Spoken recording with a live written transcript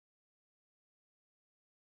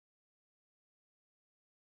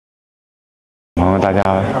大家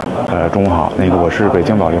中午好。我是北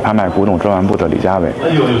京保利拍卖古董专玩部的李家伟。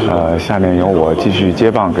下面由我继续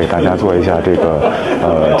接棒给大家做一下这个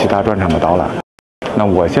其他专场的导览。那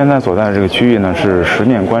我现在所在的这个区域呢是十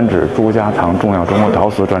面官址朱家堂重要中国陶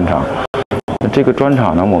瓷专场。这个专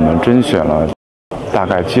场呢，我们甄选了大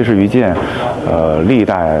概70余件历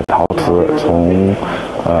代陶瓷，从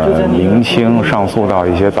明清上溯到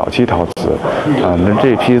一些早期陶瓷。那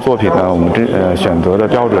这批作品呢，我们选择的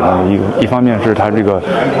标准呢，一方面是它这个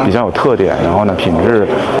比较有特点，然后呢品质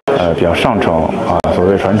比较上乘所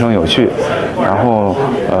谓传承有序，然后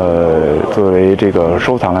作为这个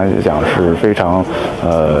收藏来讲是非常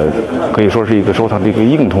可以说是一个收藏的一个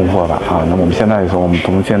硬通货吧那么我们现在从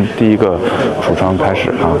第一个橱窗开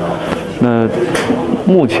始那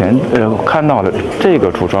目前看到的这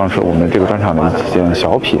个橱窗是我们这个专场的一件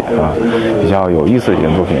小品比较有意思的一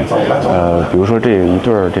件作品。比如说这一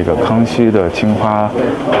对这个康熙的青花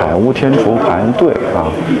海屋天厨盘对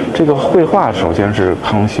这个绘画首先是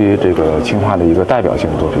康熙这个青花的一个代表性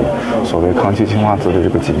的作品。所谓康熙青花瓷的这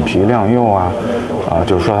个锦皮亮釉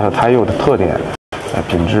就是说它的胎釉的特点。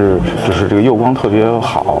品质就是这个釉光特别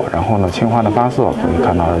好，然后呢，青花的发色可以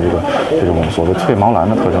看到的这种所谓翠毛蓝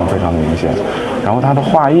的特征非常的明显。然后它的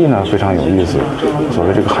画意呢非常有意思，所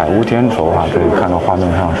谓这个海屋天厨这里看到画面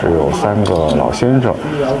上是有3个老先生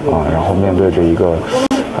然后面对着一个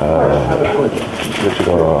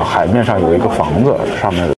这个海面上有一个房子，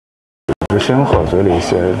上面是仙鹤，嘴里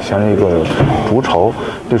衔着一个竹筹，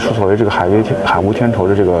这是所谓这个海屋天筹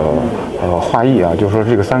的这个画意就是说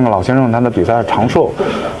这个3个老先生他的比赛是长寿，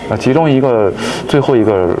其中最后一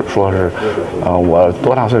个说是我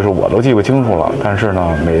多大岁数我都记不清楚了，但是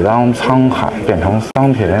呢每当沧海变成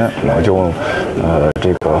桑田，我就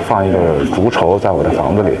这个放一个竹筹在我的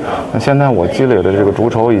房子里。那现在我积累的这个竹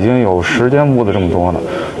筹已经有10间屋子这么多了，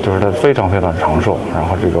就是它非常非常长寿。然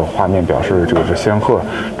后这个画面表示这个是仙鹤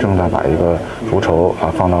正在把一个竹筹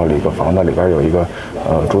放到一个房子里边有一个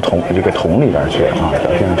竹筒这个桶里边去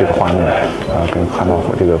表现这个画面可以看到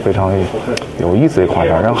这个非常有意思的一个画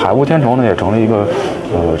面。然后海屋天筹呢也成了一个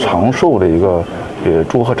长寿的一个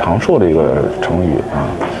祝贺长寿的一个成语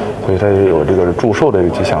所以它也有这个祝寿的一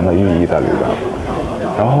个吉祥的寓意在里边。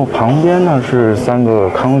然后旁边呢是3个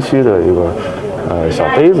康熙的一个小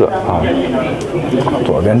杯子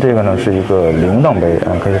左边这个呢是一个铃铛杯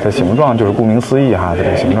可以它形状就是顾名思义它这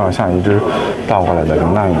个形状像一只倒过来的铃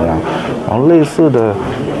铛一样。然后类似的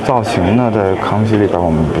造型呢，在康熙里边我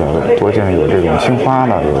们比较多见有这种青花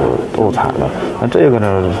的，有斗彩的。那这个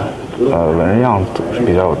呢纹样是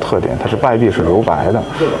比较有特点，它是外壁是留白的，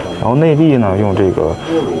然后内壁呢用这个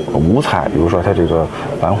五彩，比如说它这个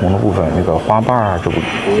蓝红的部分那个花瓣这不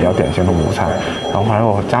比较典型的五彩，然后还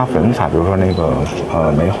有加粉彩，比如说那个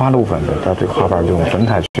梅花的部分的，它这个花瓣就用粉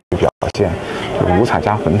彩去表现，就是五彩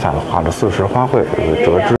加粉彩画了40花卉，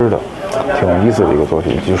折枝的，挺有意思的一个作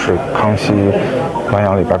品，就是康熙官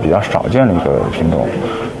窑里边比较少见的一个品种。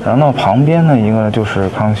然后旁边呢一个就是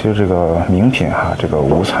康熙这个名品这个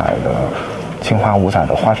五彩的青花五彩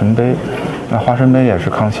的花神杯。那花神杯也是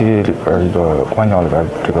康熙里边一个官窑里边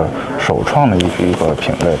这个首创的一个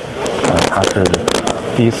品类。它是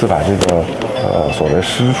第一次把这个所谓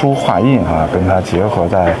诗书画印跟它结合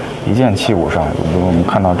在一件器物上。比如我们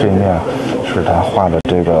看到这一面是他画的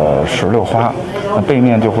这个16花，那背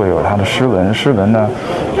面就会有他的诗文，诗文呢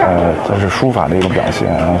这是书法的一个表现，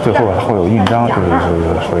然后最后会有印章，就是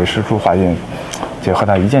所谓诗书画印结合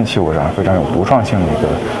在一件器物上，非常有独创性的一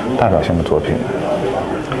个代表性的作品。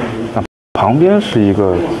那旁边是一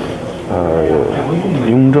个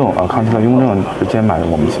雍正康熙的雍正之间买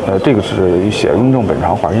我们这个是写雍正本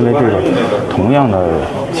朝画，因为这个同样的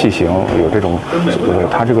器型有这种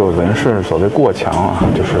它这个纹饰所谓过墙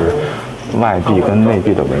就是外壁跟内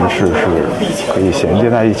壁的纹饰是可以衔接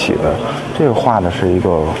在一起的。这个画的是一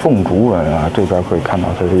个凤竹纹这边可以看到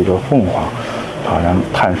它是一个凤凰然后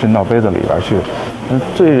探身到杯子里边去。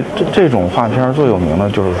这种画片最有名的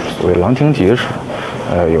就是所谓《兰亭集》史，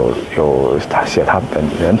有他写他本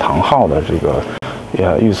人唐号的这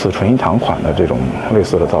个御赐纯一堂款的这种类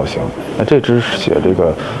似的造型。那这只写这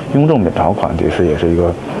个雍正本朝款，其实也是一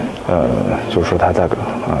个就是说他在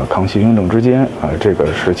康熙雍正之间这个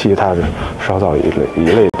时期他烧造一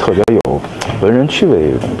类特别有文人趣味的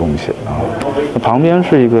一种东西那旁边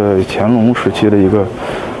是一个乾隆时期的一个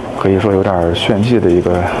可以说有点炫技的一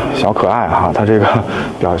个小可爱它这个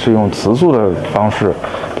表示用瓷塑的方式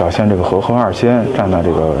表现这个和合二仙站在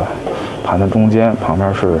这个盘的中间，旁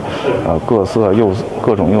边是各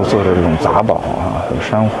种釉色的这种杂宝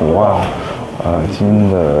珊瑚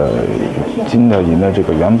金的银的这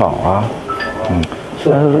个元宝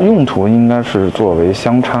用途应该是作为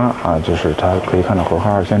相插就是它可以看到和合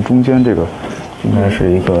二仙中间这个应该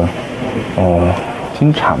是一个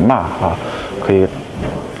金蝉吧啊，可以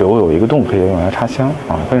留有一个洞，可以用来插香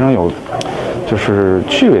啊，非常有就是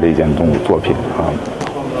趣味的一件作品啊。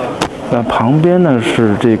那旁边呢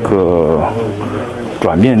是这个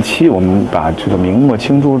转变期，我们把这个明末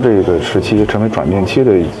清初这个时期成为转变期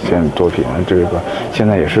的一件作品，这个现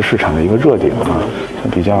在也是市场的一个热点啊，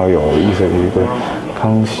比较有意思的一个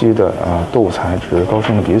康熙的斗材质高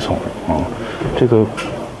深的笔筒啊，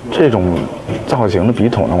这种造型的笔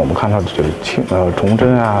筒呢，我们看到就是崇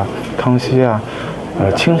祯啊、康熙啊，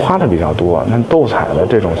青花的比较多，那斗彩的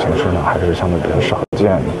这种形式呢，还是相对比较少见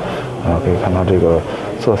的。可以看到这个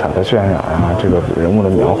色彩的渲染啊，这个人物的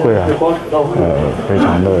描绘啊，非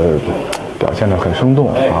常的表现得很生动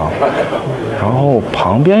啊。然后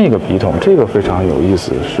旁边一个笔筒，这个非常有意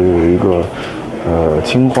思，是一个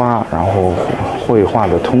青花，然后绘画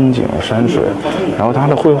的通景山水，然后它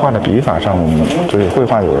的绘画的笔法上，我们对绘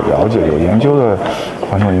画有了解、有研究的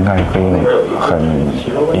观众应该可以很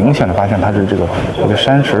明显的发现，它是这个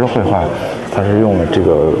山石的绘画，它是用了这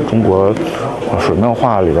个中国水墨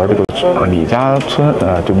画里边这个米家村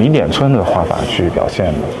就米点村的画法去表现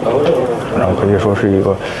的，然后可以说是一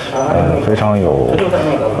个非常有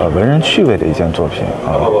文人趣味的一件作品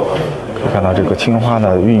啊。可以看到这个青花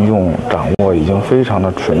的运用掌握已经非常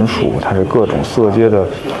的纯熟，它是各种色阶的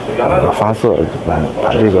发色，把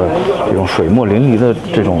这种水墨淋漓的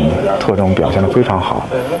这种特征表现得非常好。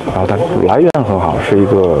然后它来源很好，是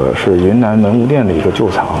云南文物店的一个旧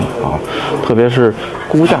藏啊，特别是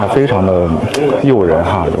估价非常的诱人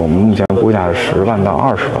哈，我们目前估价是10万到20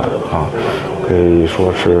万啊，可以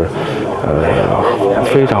说是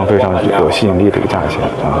非常非常有吸引力的一个价钱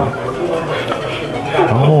啊。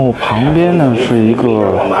然后旁边呢是一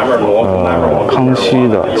个康熙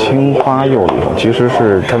的青花釉里，其实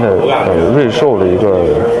是它的瑞兽的一个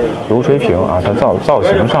油锤瓶啊，它造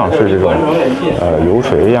型上是这种油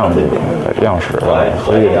锤样式啊，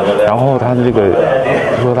所以然后它的这个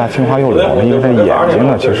说它青花釉里，因为它眼睛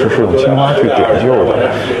呢其实是用青花去点缀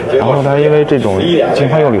的，然后它因为这种青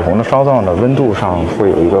花釉里红的烧造的温度上会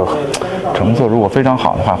有一个成色，如果非常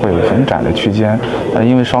好的话，会有很窄的区间。但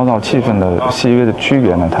因为烧造气氛的细微的区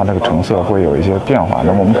别呢，它这个成色会有一些变化。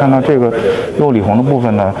那么我们看到这个釉里红的部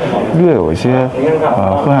分呢，略有一些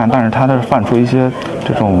昏暗，但是它泛出一些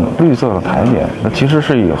这种绿色的苔点，那其实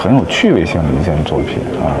是一个很有趣味性的一件作品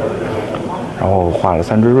啊。然后画了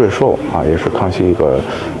3只瑞兽啊，也是康熙一个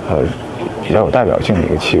比较有代表性的一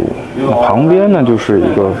个器物。那旁边呢就是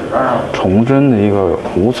一个崇祯的一个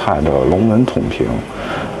五彩的龙纹筒瓶。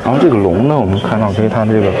然后这个龙呢，我们看到它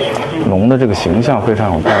这个龙的这个形象非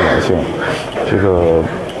常有代表性，这个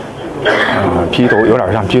披头有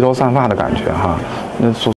点像披头散发的感觉哈。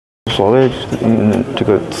那所谓这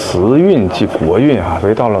个慈运即国运哈，所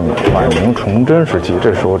以到了晚明崇祯时期，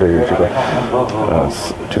这时候这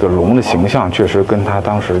个龙的形象确实跟他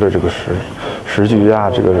当时的这个时局啊，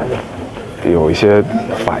这个有一些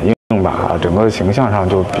反应。吧，整个形象上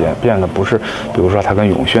就变得不是，比如说它跟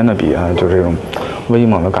永宣的比啊，就这种威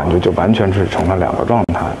猛的感觉就完全是成了2个状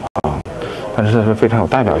态啊。但是它是非常有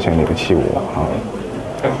代表性的一个器物啊。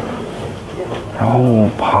然后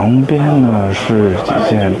旁边呢是几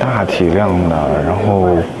件大体量的，然后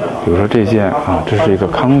比如说这件啊，这是一个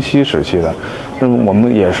康熙时期的。那么我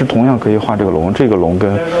们也是同样可以画这个龙，这个龙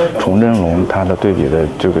跟崇祯龙它的对比的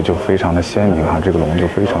这个就非常的鲜明啊，这个龙就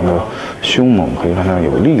非常的凶猛，可以看到有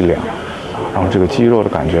力量，然后这个肌肉的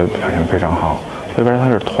感觉表现非常好。这边它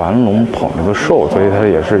是团龙捧着个兽，所以它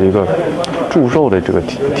也是一个祝寿的这个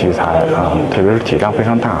题材啊，特别是体量非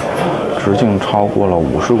常大，直径超过了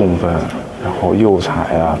50公分，然后釉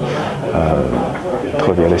彩啊，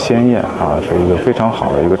特别的鲜艳啊，是一个非常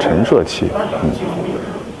好的一个陈设器。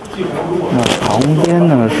那旁边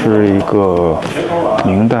呢是一个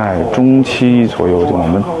明代中期左右，就我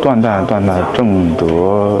们断代正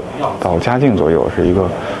德到嘉靖左右，是一个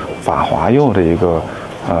法华釉的一个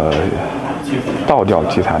道教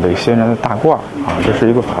题材的一个仙人的大褂啊，这是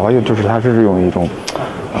一个法华釉，就是它是用一种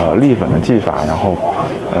立粉的技法，然后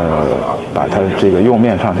把它这个釉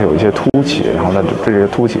面上它有一些凸起，然后在这些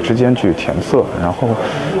凸起之间去填色，然后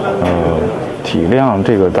体量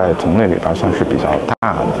这个在同类里边算是比较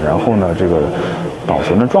大的，然后呢这个保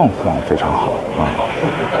存的状况非常好啊，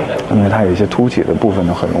因为它有一些凸起的部分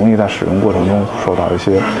呢，很容易在使用过程中受到一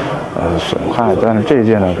些损害，但是这一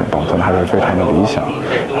件呢保存还是非常的理想。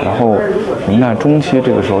然后明代中期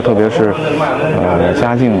这个时候，特别是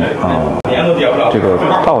嘉靖这个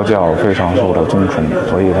道教非常受到尊崇，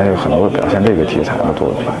所以它有很多表现这个题材的作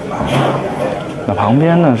品啊。那旁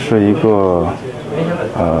边呢是一个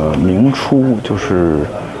明初，就是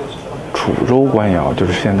楚州官窑，就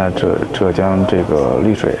是现在浙江这个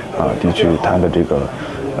丽水地区它的这个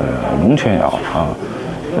龙泉窑啊。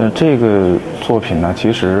这个作品呢，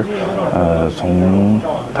其实从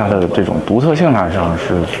它的这种独特性上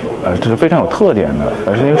是这是非常有特点的，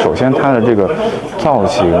而且首先它的这个造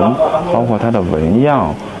型，包括它的纹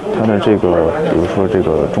样，它的这个比如说这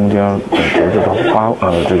个中间折这个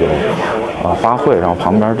花卉，然后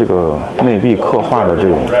旁边这个内壁刻画的这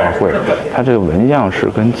种花卉，它这个纹样是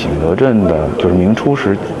跟景德镇的，就是明初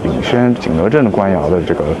时永宣景德镇的官窑的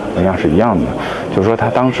这个纹样是一样的，就是说它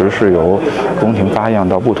当时是由宫廷发样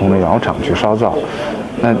到不同的窑厂去烧造。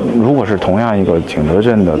那如果是同样一个景德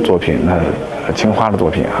镇的作品，那青花的作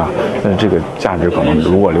品那这个价值可能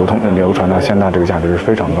如果流传到现在，这个价值是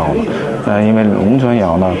非常高的。因为龙泉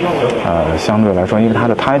窑呢，相对来说，因为它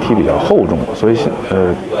的胎体比较厚重，所以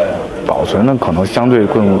保存呢可能相对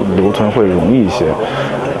更留存会容易一些。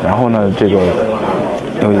然后呢，这个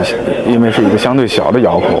因为是一个相对小的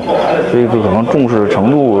窑口，所以可能重视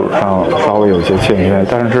程度上稍微有一些欠缺，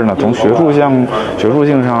但是呢，从学术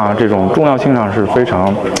性上这种重要性上是非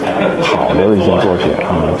常好的一件作品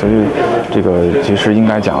所以这个其实应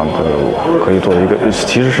该讲的可以作为一个，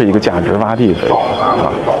其实是一个价值洼地的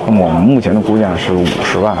那么我们目前的估价是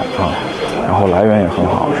50万然后来源也很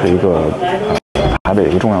好，是一个台北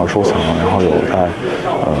一个重要收藏，然后有在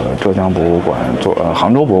浙江博物馆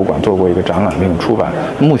杭州博物馆做过一个展览并出版，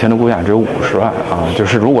目前的估价只有50万就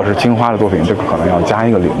是如果是青花的作品，这个可能要加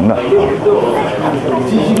一个0的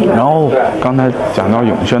然后刚才讲到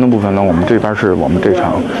永宣的部分呢，我们这边是我们这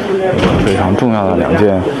场非常重要的2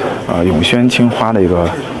件永宣青花的一个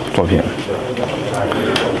作品。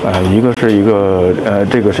一个是一个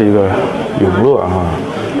这个是一个永乐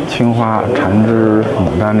青花缠枝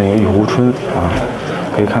牡丹的一个玉壶春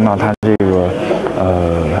可以看到它这个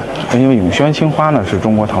因为永宣青花呢是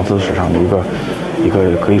中国陶瓷史上的一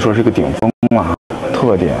个可以说是一个顶峰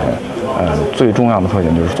特点最重要的特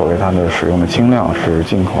点就是所谓它的使用的青料是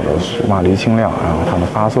进口的苏麻离青料，然后它的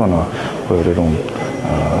发色呢会有这种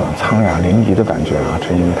苍雅临极的感觉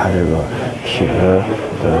是因为它这个铁的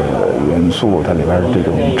元素它里边这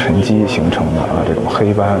种沉积形成的这种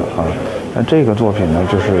黑斑那这个作品呢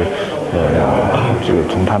就是这个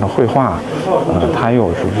从它的绘画它又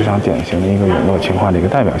是非常典型的一个永乐青花的一个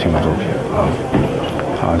代表性的作品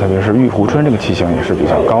特别是玉壶春这个器型也是比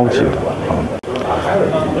较高级的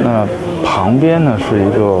那旁边呢是一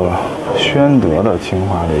个宣德的青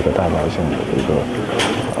花的一个代表性的一个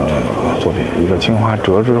作品，一个青花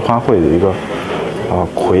折枝花卉的一个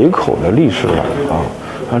魁口的立式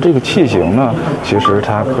感这个器型呢，其实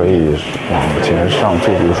它可以往前上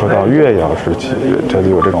溯，比如说到越窑时期，这里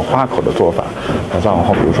有这种花口的做法；那再往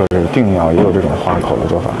后，比如说是定窑也有这种花口的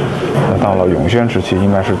做法。那到了永宣时期，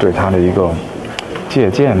应该是对它的一个借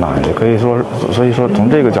鉴也可以说，所以说从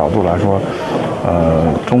这个角度来说，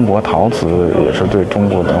中国陶瓷也是对中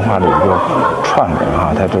国文化的一个串联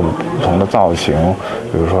它对不同的造型，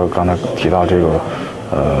比如说刚才提到这个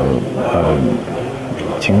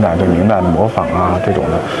清代对明代的模仿这种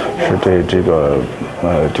的，是对这个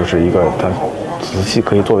就是一个它瓷器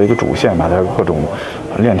可以作为一个主线，把它各种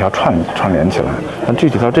链条串联起来。那具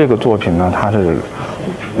体到这个作品呢，它是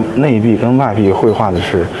内壁跟外壁绘画的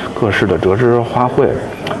是各式的折枝花卉，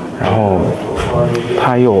然后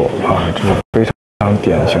它又就是非常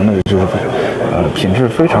典型的就是品质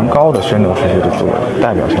非常高的宣德时期的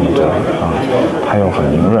代表性的作品它又很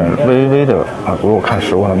明润，微微的如果我看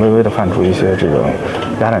实物呢，微微的泛出一些这个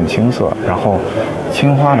鸦淡青色，然后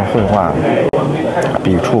青花的绘画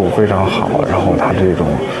笔触非常好，然后它这种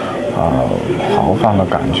豪放的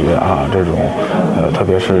感觉这种特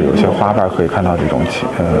别是有些花瓣可以看到这种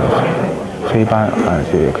黑斑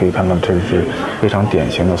也可以看到这是非常典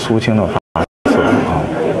型的苏青的发色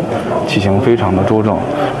器型非常的周正，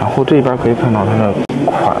然后这边可以看到它的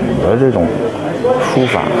款的这种书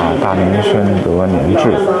法大明宣德年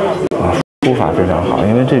制书法非常好，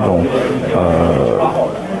因为这种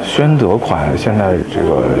宣德款现在这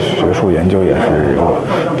个学术研究也是有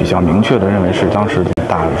比较明确的认为是当时的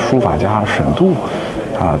大书法家沈度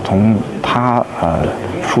从他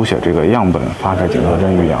书写这个样本发给景德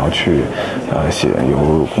镇御窑去写，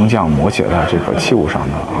由工匠摹写在这个器物上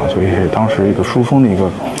的所以是当时一个书风的一个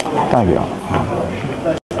代表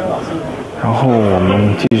然后我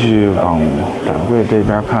们继续往展柜这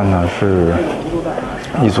边看呢，是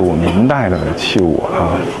一组明代的器物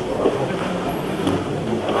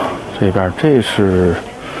这边这是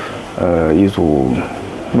一组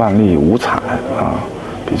万历五彩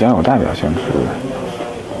比较有代表性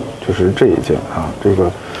就是这一件这个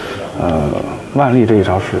万历这一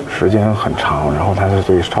朝时间很长，然后它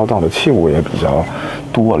对烧造的器物也比较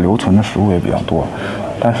多，留存的实物也比较多。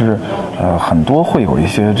但是很多会有一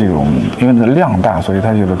些这种，因为量大，所以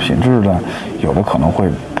它这个品质呢，有的可能会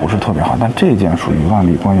不是特别好。但这件属于万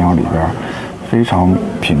历官窑里边非常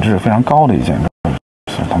品质非常高的一件，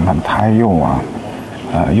是从它的胎釉啊。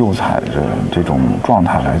釉彩的这种状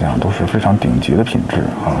态来讲，都是非常顶级的品质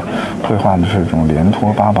啊。绘画的是这种连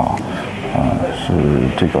托八宝，是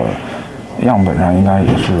这个样本上应该也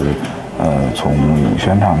是从永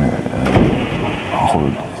宣上的然后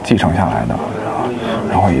继承下来的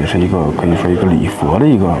然后也是一个可以说一个礼佛的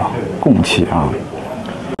一个供器啊。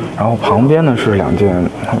然后旁边呢是2件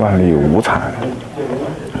万历五彩，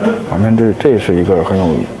旁边这是一个很有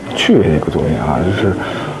趣味的一个作品啊，就是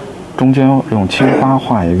中间用青花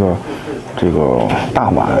画一个这个大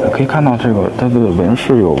碗，可以看到这个它的纹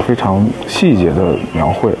饰有非常细节的描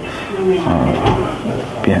绘，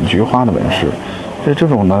扁菊花的纹饰。这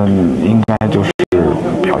种呢，应该就是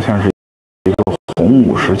表现是一个洪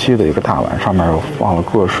武时期的一个大碗，上面又放了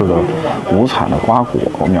各式的五彩的瓜果，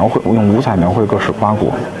用五彩描绘各式瓜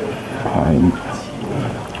果。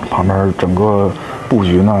旁边整个布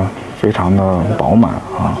局呢非常的饱满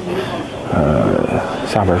啊。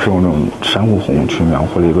下边是用这种珊瑚红去描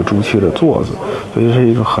绘了一个朱漆的座子，所以是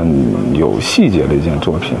一个很有细节的一件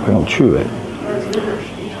作品，很有趣味。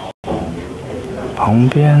旁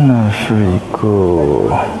边呢是一个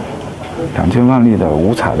2件万历的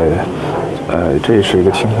五彩的，这是一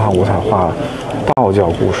个青花五彩画道教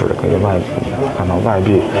故事，可以看到外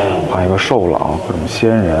壁画一个寿老，各种仙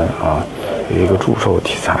人啊，有一个祝寿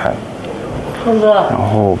题材。然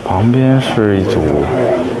后旁边是一组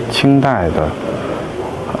清代的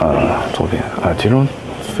作品其中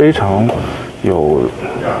非常有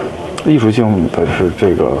艺术性的是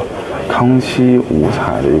这个康熙五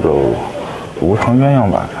彩的一个无常鸳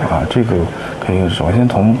鸯碗这个可以首先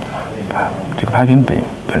从这个拍品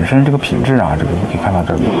本身这个品质这个可以看到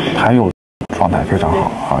这胎釉状态非常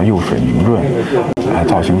好釉水明润，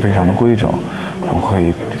造型非常的规整，然后可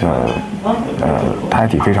以胎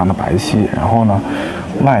体非常的白皙，然后呢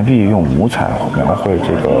外壁用五彩描绘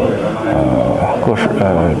这个各式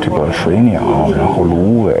这个水鸟，然后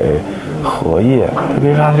芦苇、荷叶，特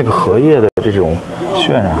别是它这个荷叶的这种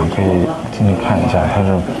渲染，可以进去看一下，它是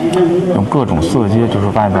用各种色阶，就是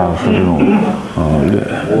外边是这种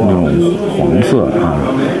那种黄色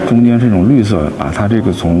中间是这种绿色，把它这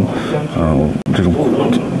个从这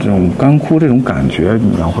种干枯这种感觉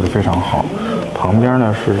描绘得非常好。旁边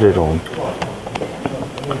呢是这种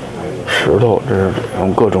石头，这是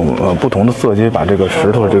用各种不同的色阶把这个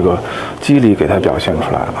石头这个肌理给它表现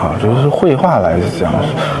出来就是绘画来讲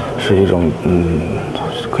是一种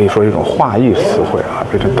可以说一种画艺词汇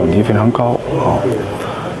非常等级非常高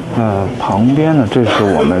那旁边呢，这是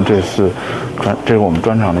我们这是我们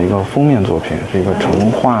专场的一个封面作品，是一个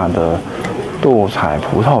成画的斗彩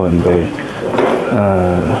葡萄纹杯。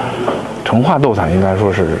成画斗彩应该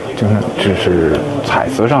说是就是彩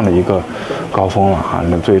瓷上的一个高峰了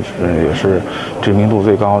那也是知名度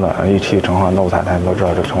最高的。一提成画斗彩，大家都知道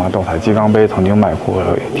这成画斗彩鸡缸杯曾经卖过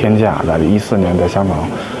天价，在14年在香港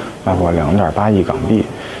卖过2.8亿港币。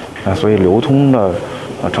所以流通的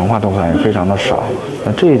成画斗彩也非常的少。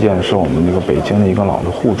那这一件是我们这个北京的一个老的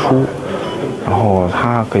户出，然后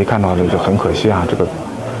它可以看到就很可惜这个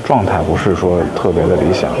状态不是说特别的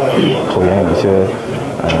理想，后沿有一些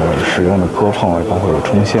使用的磕碰，包括有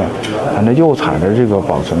冲线，但这釉彩的这个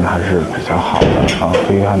保存还是比较好的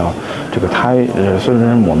可以看到这个胎虽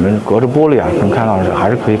然我们隔着玻璃能看到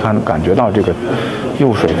还是可以感觉到这个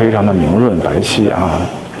釉水非常的明润白皙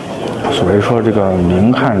所以说这个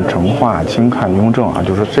明看成画，清看雍正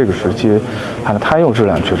就是这个时期它的胎釉质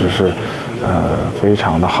量确实是非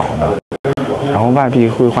常的好的。然后外壁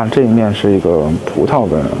绘画这一面是一个葡萄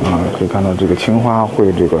纹可以看到这个青花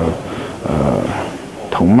绘这个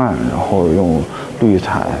藤蔓，然后用绿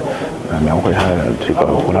彩描绘它的这个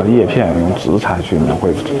葡萄的叶片，用紫彩去描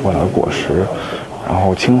绘葡萄的果实，然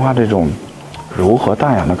后青花这种柔和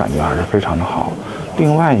淡雅的感觉还是非常的好。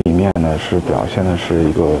另外一面呢是表现的是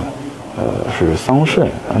一个是桑葚，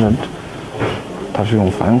它是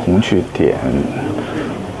用矾红去点，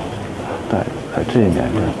在这一面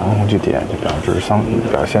就是矾红去点，就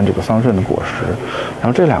表现这个桑葚的果实。然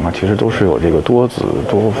后这2个其实都是有这个多子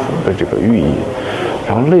多福的这个寓意。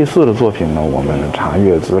然后类似的作品呢，我们查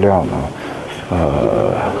阅资料呢，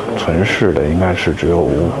存世的应该是只有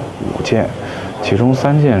5件，其中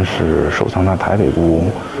3件是收藏在台北故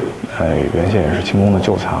宫，原先也是清宫的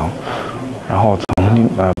旧藏。然后曾经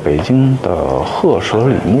北京的鹤蛇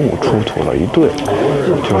李木出土了一对，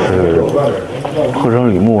就是鹤蛇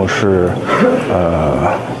李木是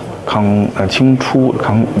清初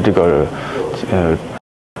这个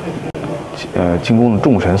进宫的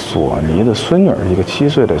重臣索尼的孙女儿，一个7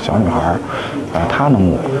岁的小女孩，她的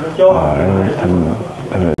墓，他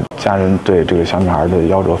们家人对这个小女孩的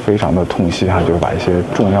夭折非常的痛惜哈，就是把一些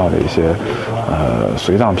重要的一些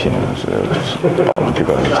随葬品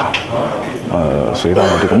随到了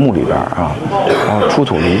这个墓里边啊，然后出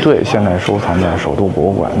土离队，现在收藏在首都博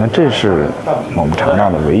物馆。那这是我们查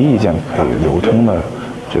到的唯一一件可以流通的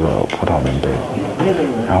这个葡萄纹杯，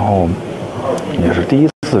然后也是第一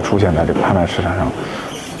次出现在这个拍卖市场上，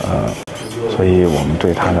所以我们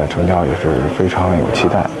对它的成交也是非常有期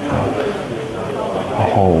待啊。然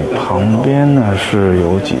后旁边呢是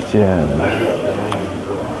有几件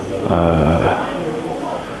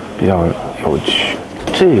比较有趣，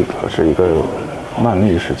这个是一个万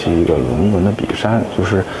历时期一个龙纹的笔山，就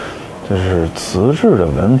是瓷质的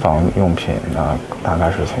文房用品呢，大概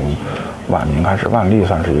是从晚明开始，万历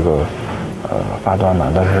算是一个发端吧，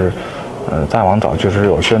但是再往早确实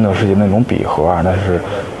有宣德时期那种笔盒啊，但是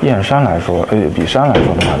砚山来说，笔山来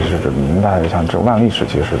说的话，就是明代像这万历时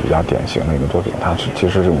期是比较典型的一个作品。它其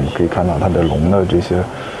实我们可以看到它的龙的这些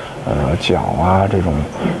角啊，这种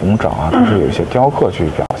龙爪啊，它是有一些雕刻去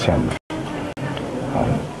表现的。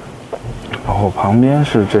然后旁边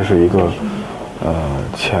这是一个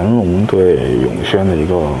乾隆对永宣的一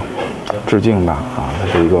个致敬吧啊，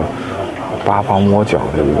它是一个8方摸角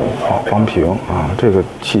的一个方瓶啊，这个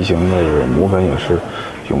器型的摹本也是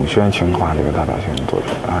永宣情画的一个代表性的作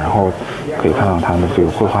品啊。然后可以看到它的这个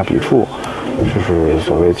绘画笔触，就是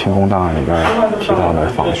所谓清宫档案里边提到的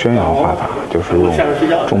仿宣窑画法，就是用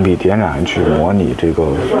重笔点染去模拟这个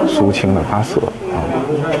苏青的发色啊。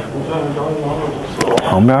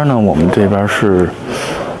旁边呢，我们这边是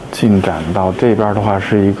进展到这边的话，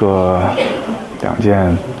是一个2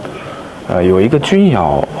件，有一个钧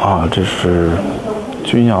窑啊，这是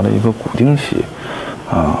钧窑的一个骨钉器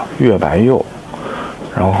啊，月白釉。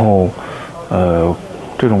然后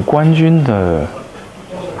这种官军的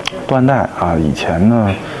缎带啊，以前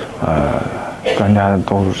呢专家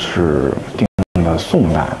都是定的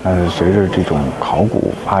宋代，但是随着这种考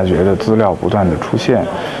古发掘的资料不断的出现，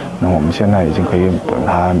那我们现在已经可以把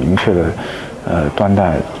它明确的缎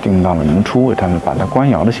带定到了明初，但是把它官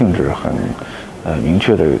窑的性质很明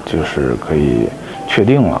确的就是可以确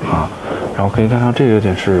定了啊。然后可以看到这个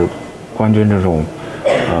点是官军这种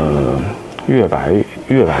月白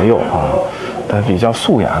釉啊，它比较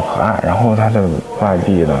素雅可爱。然后它的外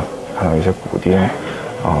壁呢，看到一些骨钉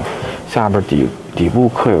啊，下边底部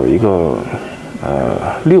刻有一个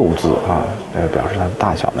6字啊，表示它的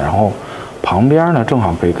大小的。然后旁边呢，正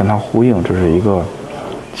好可以跟它呼应，这是一个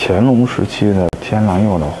乾隆时期的天蓝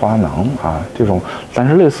釉的花囊啊，这种但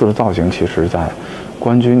是类似的造型，其实在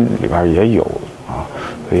官军里边也有啊，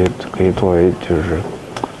可以作为就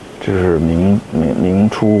是明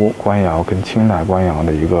初官窑跟清代官窑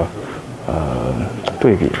的一个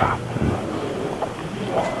对比吧，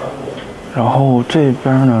然后这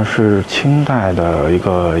边呢是清代的一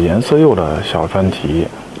个颜色釉的小专题，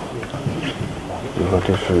比如说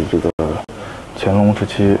这是这个乾隆时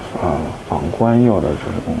期仿官釉的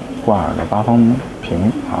这种挂耳的8方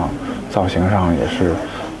瓶啊，造型上也是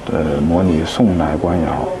模拟宋代官窑。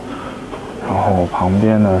然后旁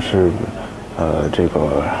边呢是这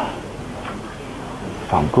个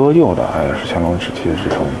仿鸽釉的，也是乾隆时期的这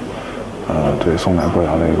种对宋代官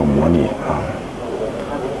窑的一种模拟啊。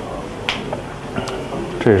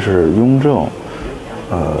这是雍正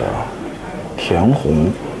田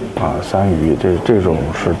红啊3余，这种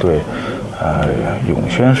是对永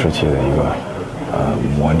宣时期的一个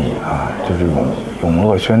模拟啊，就这种永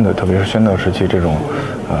乐宣的，特别是宣德时期这种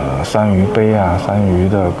3余杯啊、3余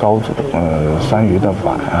的高祖3余的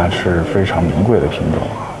碗啊，是非常名贵的品种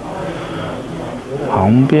啊。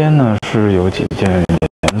旁边呢是有几件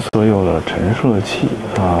颜色釉的陈设器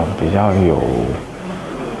啊，比较有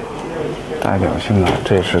代表性的。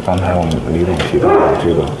这是刚才我们李总提到的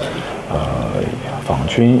这个仿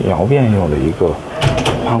钧窑变釉的一个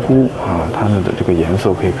花菇啊，它的这个颜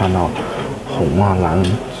色可以看到红啊、蓝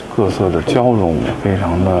各色的交融，非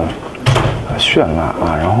常的绚烂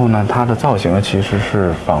啊。然后呢，它的造型其实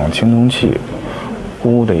是仿青铜器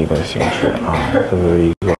菇的一个形式啊，作为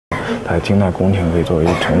一个在清代宫廷可以作为一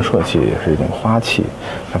个陈设器，也是一种花器。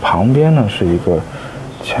那旁边呢是一个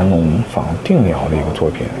乾隆仿定窑的一个作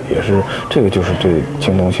品，也是这个就是对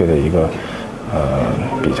青铜器的一个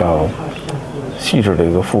比较细致的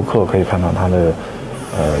一个复刻，可以看到它的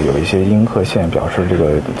有一些阴刻线表示这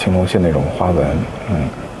个青铜器那种花纹。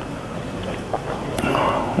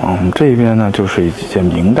我们这边呢就是几件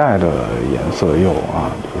明代的颜色釉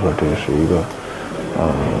啊，比如说这是一个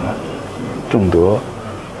正德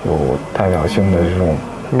有代表性的这种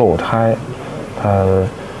漏胎，它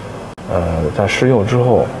在施釉之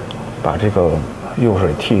后，把这个釉水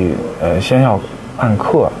先要按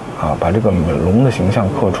刻啊，把这个龙的形象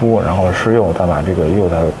刻出，然后施釉，再把这个釉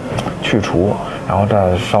再去除，然后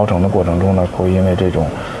在烧成的过程中呢，会因为这种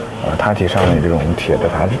胎体上的这种铁的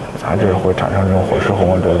材质会产生这种火石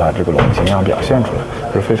红，就把这个龙形象表现出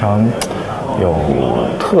来，是非常有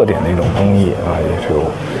特点的一种工艺啊，也是有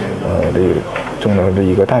这个中国的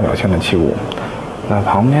一个代表性的器物。那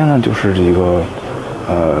旁边呢就是这个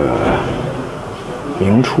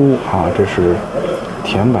明初啊，这是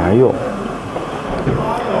甜白釉。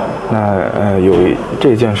那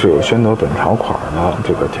这件是有宣德本朝款的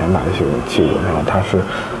这个甜白器物啊，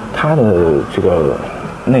它的这个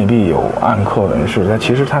内壁有暗刻纹饰，但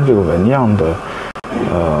其实它这个纹样的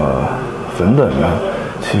粉本呢，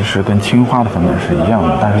其实跟青花的粉本是一样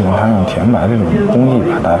的，但是它用甜白这种工艺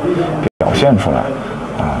把它表现出来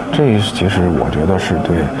啊，这其实我觉得是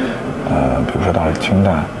对比如说到了清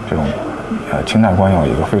代这种清代官窑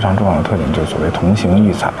一个非常重要的特点，就是所谓同形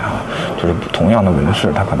异彩啊，就是同样的纹饰，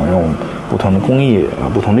它可能用不同的工艺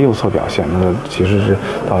不同的釉色表现。那其实是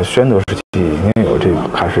到宣德时期已经有这个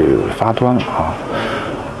开始发端了啊。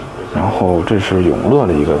然后这是永乐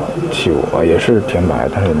的一个器物也是甜白，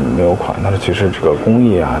但是没有款，但是其实这个工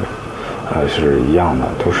艺是一样的，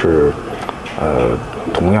都是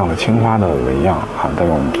同样的青花的纹样啊，再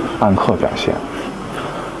用暗刻表现。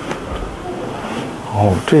然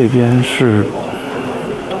后这边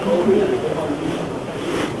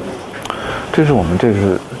这是我们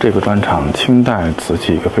这个专场清代瓷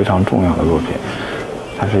器一个非常重要的作品，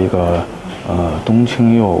它是一个冬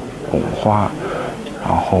青釉拱花，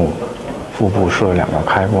然后腹部设2个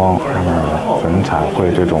开光，上面粉彩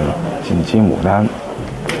绘这种锦鸡牡丹，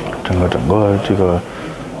整个这个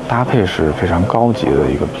搭配是非常高级的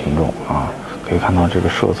一个品种啊。可以看到这个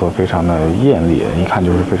色泽非常的艳丽，一看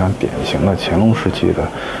就是非常典型的乾隆时期的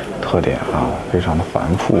特点啊，非常的繁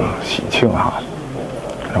复喜庆哈。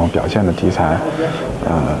然后表现的题材，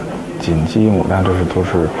锦鸡牡丹都是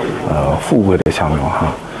富贵的象征哈。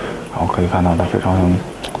然后可以看到它非常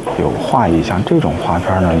有画意，像这种画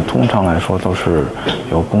片呢，通常来说都是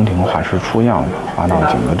由宫廷画师出样发到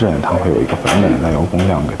景德镇，它会有一个粉本，再由工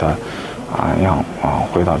匠给它按样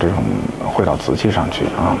绘到瓷器上去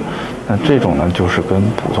啊。那这种呢，就是跟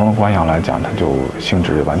普通的官窑来讲，它就性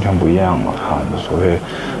质完全不一样了啊。所谓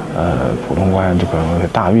普通官窑这个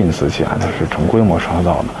大运瓷器啊，它是成规模烧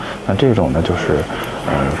造的。那这种呢，就是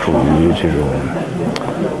属于这种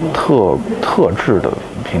特制的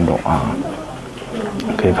品种啊。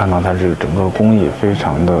可以看到它这个整个工艺非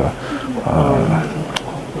常的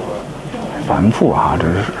繁复啊，这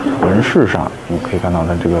是纹饰上你可以看到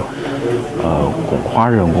它这个拱花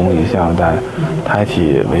这种工艺，像在胎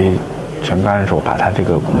体为全干的时候，把它这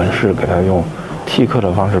个纹饰给它用剔刻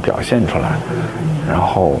的方式表现出来，然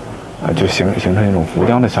后就形成一种浮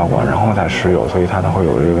雕的效果，然后再施釉，所以它会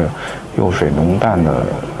有这个釉水浓淡的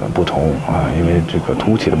不同啊，因为这个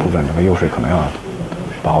凸起的部分这个釉水可能要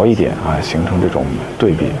薄一点啊，形成这种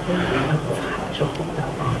对比。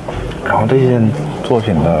然后这件作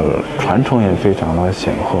品的传承也非常的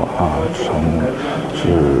显赫啊，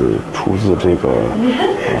是出自这个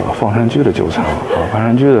凤山居的旧藏啊，凤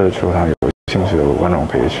山居的旧藏有兴趣的观众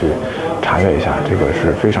可以去查阅一下，这个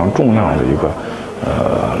是非常重要的一个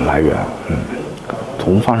来源。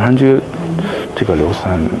从凤山居这个流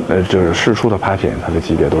散就是释出的拍品，它的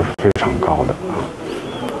级别都是非常高的啊。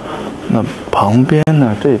那旁边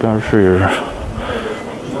呢，这边是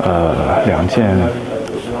2件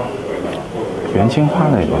元青花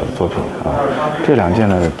的一个作品啊，这2件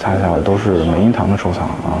呢猜下来都是梅荫堂的收藏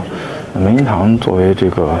啊。梅荫堂作为这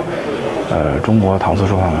个中国陶瓷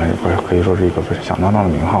收藏来可以说是一个响当当的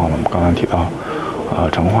名号。我们刚才提到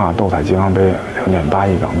成化斗彩金刚杯2.8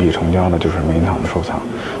亿港币成交的就是梅荫堂的收藏。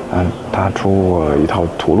他出过一套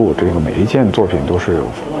图录，这个每一件作品都是有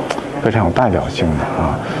非常有代表性的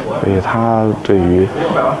啊，所以他对于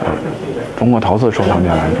中国陶瓷收藏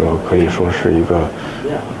家来说，可以说是一个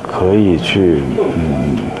可以去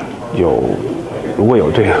如果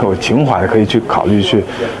有这个有情怀，可以去考虑去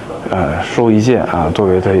收一件啊，作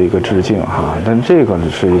为它一个致敬哈。但这个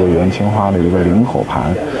是一个元青花的一个领口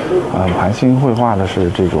盘，盘心绘画的是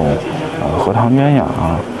这种荷塘鸳鸯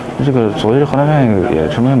啊。这个所谓的荷塘鸳鸯也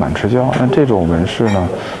称为满池胶。那这种纹饰呢，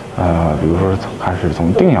比如说开始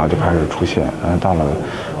从定窑就开始出现，到了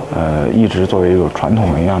一直作为一个传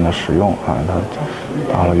统纹样的使用啊，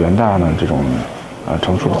它到了元代呢，这种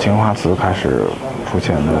成熟的青花瓷开始出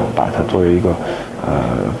现，把它作为一个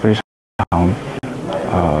非常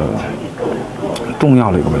重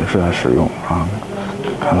要的一个纹饰来使用啊。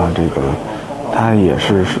看到这个，它也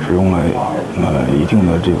是使用了一定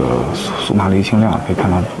的这个苏麻离青亮，可以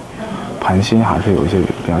看到盘心还是有一些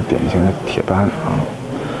比较典型的铁斑啊。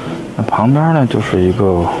那旁边呢就是一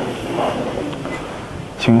个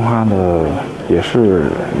青花的，也是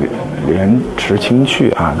莲池青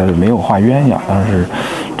趣啊，但是没有画鸳鸯，但是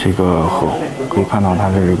这个可以看到它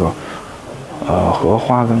的这个荷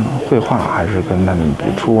花跟绘画还是跟它的笔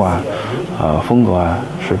触啊风格啊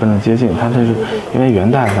十分的接近。它这是因为元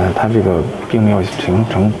代呢，它这个并没有形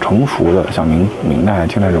成成熟的像明代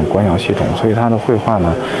清代这种官窑系统，所以它的绘画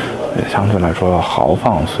呢相对来说豪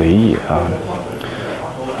放随意啊。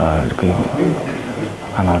可以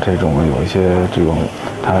看到这种有一些这种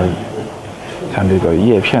它像这个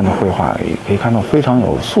叶片的绘画，可以看到非常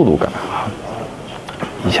有速度感啊，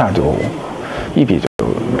一下就一笔就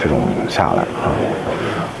这种下来啊。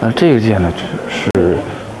那这个件呢是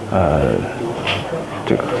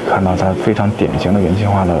这个看到它非常典型的元青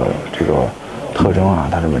花的这个特征啊，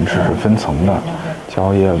它的纹饰是分层的，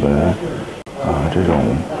蕉叶纹这种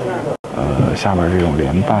下面这种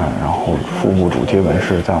莲瓣，然后腹部主题纹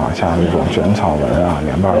饰，再往下这种卷草纹啊、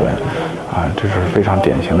莲瓣纹啊，这是非常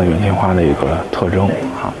典型的元青花的一个特征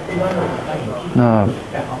啊。那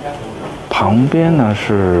旁边呢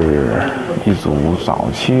是一组早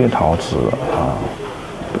期陶瓷啊，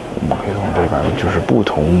我们可以从这边就是不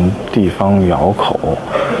同地方窑口，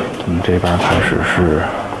从这边开始是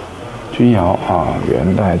钧窑啊，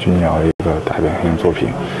元代钧窑的一个代表性作品，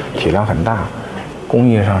体量很大。工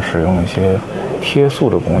艺上使用一些贴塑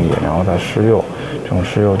的工艺，然后再施釉，这种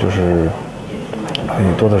施釉就是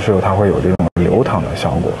很多的施釉，它会有这种流淌的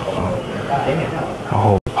效果啊。然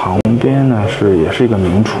后旁边呢也是一个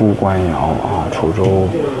明初官窑啊，楚州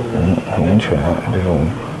龙泉这种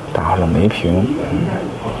大号的梅瓶。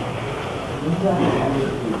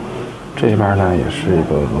这边呢也是一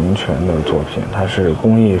个龙泉的作品，它是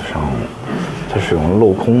工艺上它使用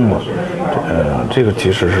镂空的，这个其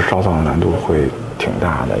实是烧造的难度会挺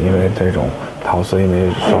大的，因为这种陶瓷因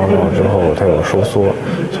为烧造之后它有收缩，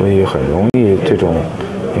所以很容易这种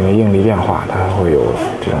因为应力变化，它会有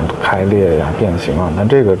这种开裂呀、变形啊。但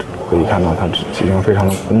这个可以看到它体型非常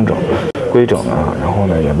的工整、规整啊，然后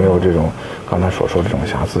呢也没有这种刚才所说的这种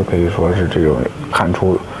瑕疵，可以说是这种看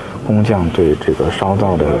出工匠对这个烧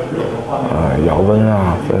造的窑温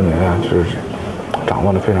啊、氛围啊，就是掌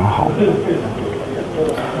握的非常好。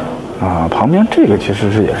旁边这个其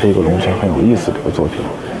实也是一个龙泉很有意思的一个作品，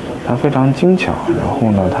它非常精巧，然后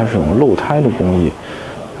呢它是用镂胎的工艺，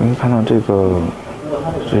可以看到这个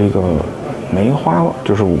梅花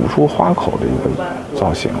就是五出花口的一个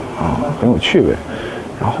造型啊，很有趣味。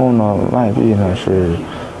然后呢外壁呢是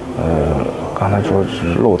刚才说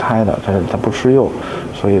是镂胎的，它不施釉，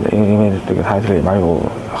所以因为这个胎子里边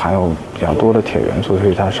含有比较多的铁元素，所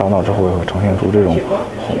以它烧到之后会呈现出这种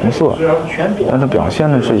红色。但它表现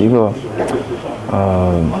的是一个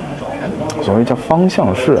所谓叫方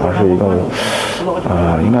相式啊，是一个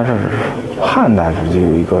应该是汉代时期有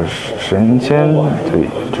一个神仙的，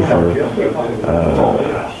就是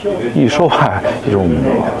异兽啊一种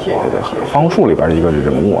方术里边的一个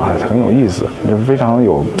人物啊，很有意思，就是非常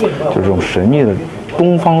有就这种神秘的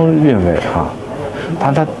东方韵味啊。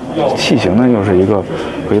它器型呢又是一个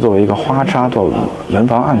可以作为一个花插做门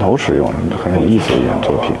房案头使用，很有意思的一件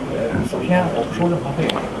作品。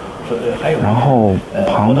然后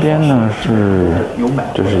旁边呢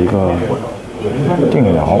这是一个定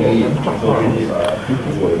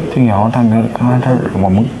窑，大概刚才我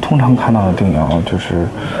们通常看到的定窑就是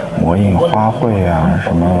模印花卉啊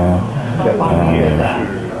什么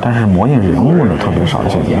但是模印人物呢特别少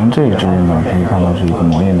见。因为这一支呢可以看到是一个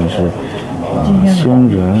模印的是仙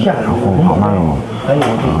人，然后旁边有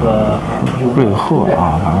瑞鹤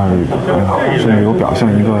啊，旁边甚至有表现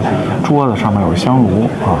一个桌子上面有香炉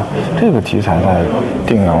啊，这个题材在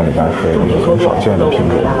定窑里边是一个很少见的品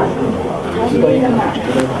种。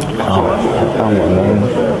像我们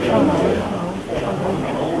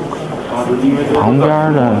旁边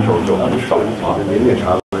的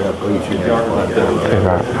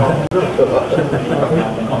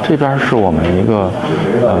这边是我们一个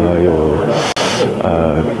有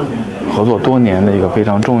合作多年的一个非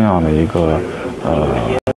常重要的一个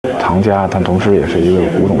藏家，他同时也是一个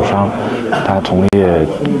古董商，他从业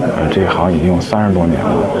这一行已经有30多年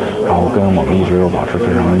了，然后跟我们一直有保持非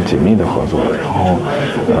常紧密的合作，然后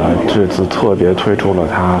这次特别推出了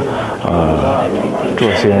他这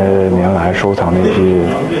些年来收藏的一批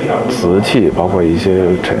瓷器，包括一些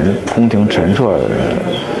宫廷陈设，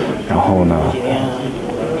然后呢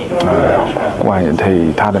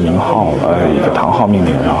以他的名号一个堂号命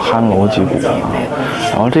名，然后憨楼击鼓啊。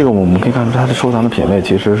然后这个我们可以看出他的收藏的品类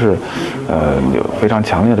其实是有非常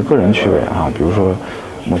强烈的个人趣味啊。比如说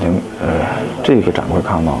目前这个展会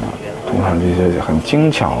看到的通常这些很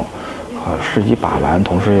精巧适宜把玩，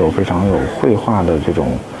同时又非常有绘画的这种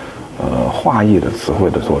画意的词汇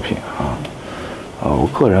的作品啊。我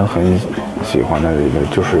个人很喜欢的一个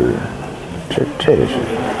就是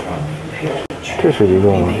这是一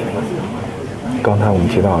个刚才我们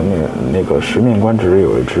提到那个十面观止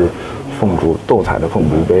有一只凤珠斗彩的凤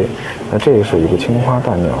珠杯，那这是一个青花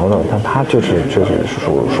淡描的，但它就是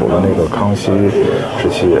属的那个康熙时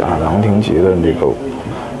期啊郎廷吉的那个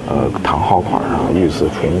唐号款啊御赐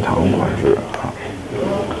纯唐款式啊，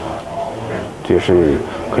这是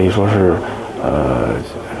可以说是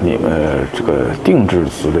这个定制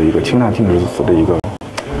瓷的一个清代定制瓷的一个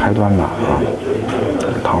开端吧啊，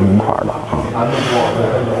唐明款的啊，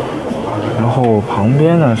然后旁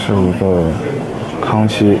边呢是一个康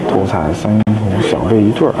熙斗彩三元铜小杯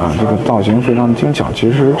一对啊，这个造型非常精巧。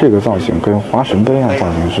其实这个造型跟花神杯啊造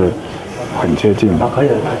型是很接近的，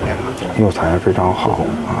釉彩非常好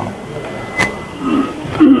啊，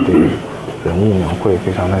对人物描绘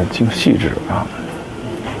非常的细致啊。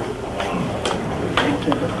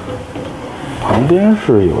旁边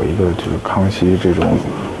是有一个就是康熙这种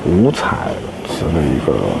五彩瓷的一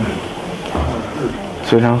个。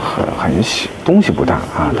虽然很细，东西不大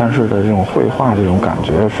啊，但是的这种绘画这种感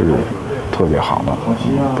觉是特别好的，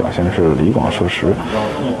表现是李广射石。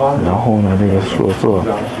然后呢，这个色色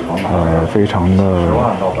非常的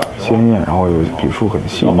鲜艳，然后有笔触很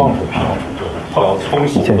细腻啊。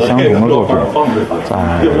一件相同的作品，在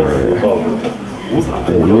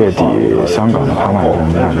5月底香港的拍卖中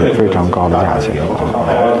价是非常高的价钱啊。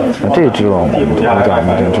那这只我们都讲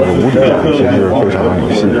的就是无底价，其实非常有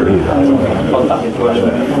吸引力的。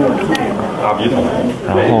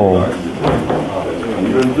然后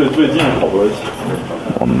最近好多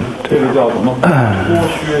我们这个叫什么剥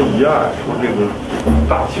削一爱，说这个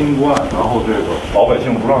大清官，然后这个老百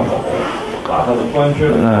姓不让走。把他的官削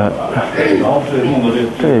然后这弄的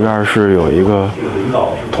这边是有一个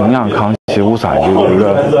同样康熙五彩，就有一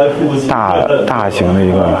个大型的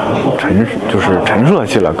一个陈设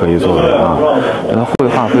器了，可以作为啊，它绘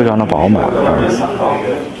画非常的饱满啊，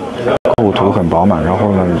构图很饱满，然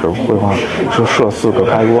后呢，这绘画是设4个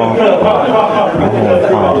开光啊，然后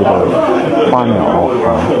画这个花鸟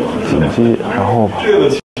啊、锦鸡，然后这个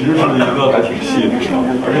其实是一个还挺细致的，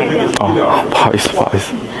而且这个不好意思，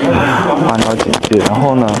花鸟锦鸡，然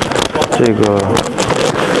后呢，这个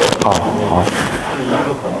好。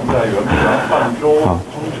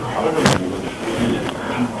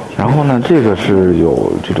然后呢，这个是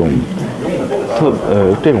有这种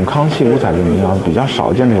这种康熙五彩的比较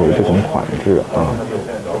少见的有这种款制啊，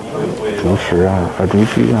竹石啊、竹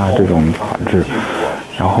具啊这种款制，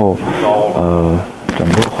然后整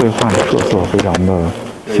个绘画的色色非常的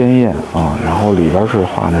鲜艳啊，然后里边是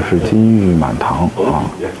画的是金玉满堂啊，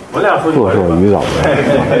各色鱼藻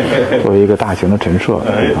的，作为一个大型的陈设啊，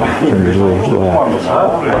甚至是坐在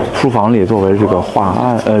书房里作为这个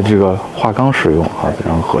这个画缸使用啊，非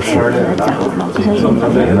常合适。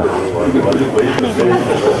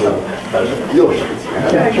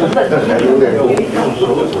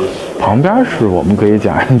旁边是我们可以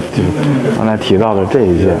讲刚才提到的这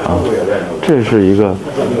一件啊，这是一个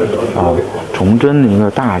崇祯的一个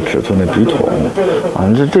大尺寸的笔筒啊，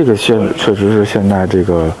这个确实是现在这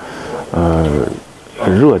个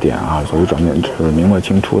热点啊，所谓转变就是明末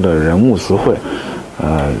清初的人物词汇，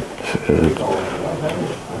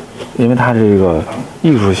因为它这个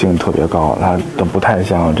艺术性特别高，它都不太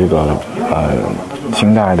像这个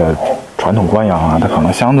清代的传统官窑啊，它可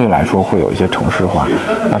能相对来说会有一些城市化。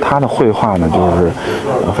那它的绘画呢，就是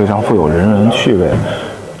非常富有人文趣味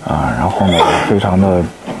啊，然后呢，非常的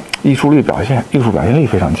艺术表现力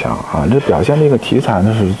非常强啊。这表现的一个题材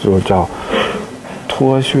呢就叫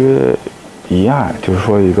脱削遗爱，就是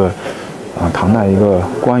说一个唐代一个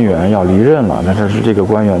官员要离任了，但是这个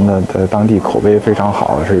官员呢在当地口碑非常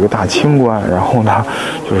好，是一个大清官，然后呢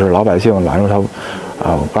就是老百姓拦住他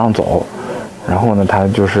不让走，然后呢他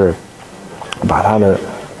就是把他的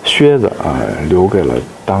靴子留给了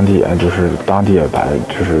当地，就是当地也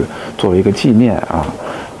就是作为一个纪念啊，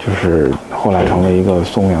就是后来成为一个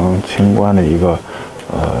颂扬清官的一个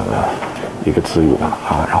词语吧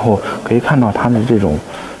啊，然后可以看到他的这种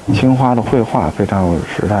青花的绘画非常有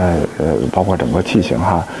时代，包括整个器型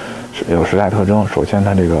哈，有时代特征。首先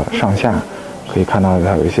它这个上下可以看到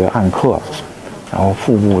它有一些暗刻，然后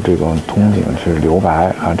腹部这种通景是留白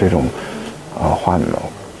啊，这种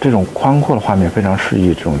这种宽阔的画面非常适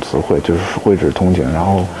宜这种词汇，就是绘制通景。然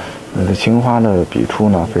后青花的笔触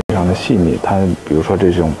呢非常的细腻，它比如说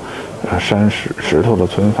这种山石头的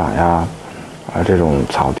皴法呀，这种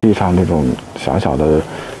草地上这种小小的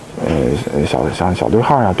像小对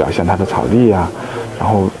号呀，表现它的草地呀，然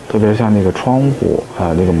后特别像那个窗户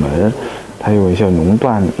那个门，它有一些浓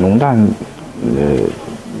淡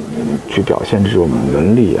去表现这种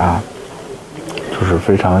纹理啊，就是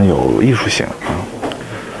非常有艺术性啊。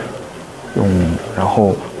然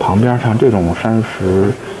后旁边像这种山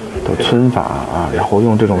石的皴法啊，然后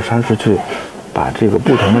用这种山石去把这个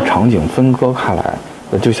不同的场景分割开来，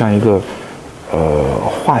就像一个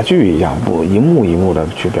话剧一样，一幕一幕的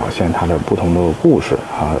去表现它的不同的故事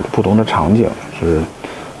啊，不同的场景，是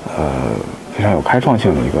非常有开创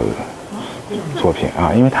性的一个作品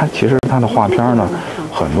啊。因为它其实它的画片呢，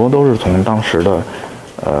很多都是从当时的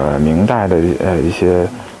明代的一些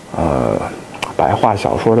白话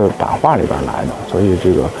小说的版画里边来的，所以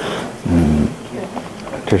这个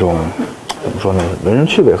这种怎么说呢，文人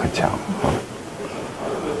趣味很强啊。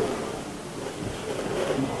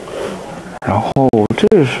然后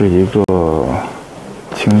这是一个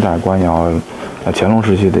清代官窑，乾隆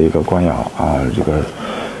时期的一个官窑啊，这个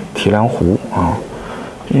提梁壶啊。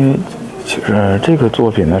因为其实这个作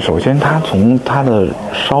品呢，首先它从它的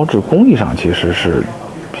烧制工艺上其实是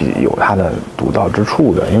有它的独到之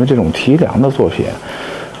处的，因为这种提梁的作品，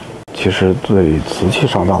其实对瓷器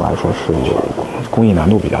烧造来说是有工艺难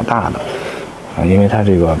度比较大的啊，因为它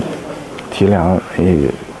这个提梁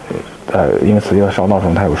因为瓷器的烧造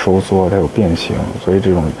中它有收缩，它有变形，所以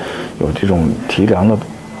这种提梁的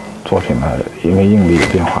作品呢，因为应力的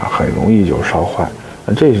变化很容易就烧坏。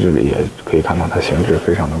那这里也可以看到它形制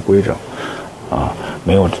非常的规整啊，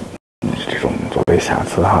没有这种所谓瑕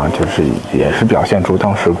疵哈，就是也是表现出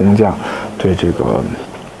当时工匠对这个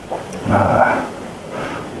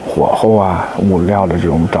火候啊物料的这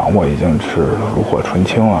种掌握已经是炉火纯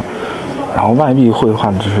青了。然后外壁绘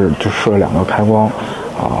画就设2个开光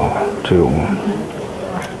啊，这种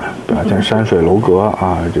表现山水楼阁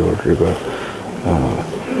啊，就是这个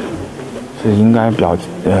这应该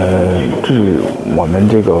据我们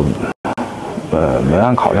这个文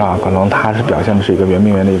案考证，可能它是表现的是一个圆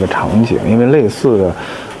明园的一个场景，因为类似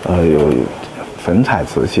的有粉彩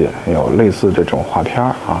瓷器，有类似这种画片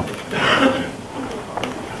啊。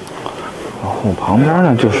然后旁边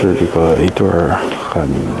呢就是这个一对很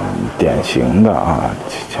典型的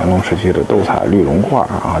乾隆时期的斗彩绿龙罐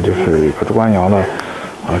啊，就是一个官窑的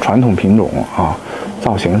传统品种啊，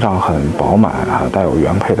造型上很饱满啊，带有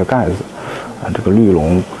原配的盖子啊，这个绿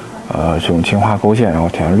龙是用青花勾芡，然后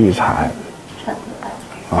填绿彩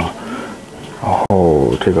啊，然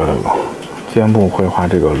后这个肩部绘画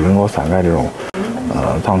这个轮罗伞盖这种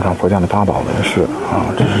藏传佛教的八宝纹饰啊，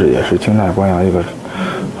这也是清代官窑一个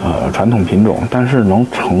传统品种，但是能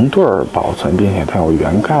成对儿保存，并且它有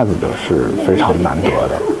圆盖子的是非常难得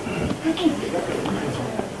的。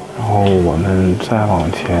然后我们再往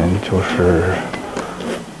前就是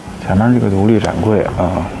前面这个独立展柜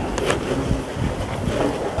啊，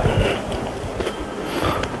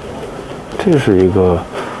这是一个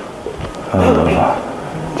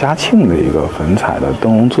嘉庆的一个粉彩的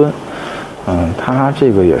灯笼尊，它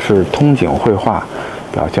这个也是通景绘画，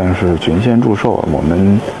表现是群仙祝寿。我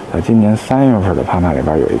们在今年3月份的拍卖里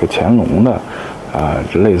边有一个乾隆的，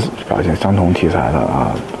类似表现相同题材的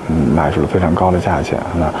卖出了非常高的价钱。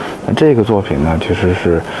那这个作品呢，其实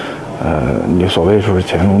是你所谓说是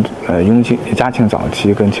乾隆嘉庆早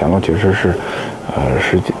期跟乾隆其实是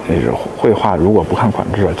实际绘画，如果不看款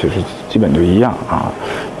制，其实基本就一样啊。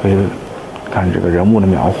所以看这个人物的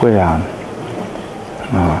描绘啊，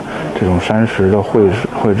这种山石的绘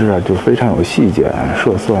制啊，就非常有细节，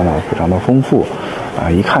色色呢非常的丰富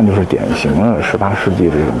啊，一看就是典型的18世纪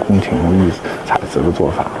的这种宫廷御彩瓷的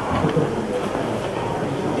做法啊。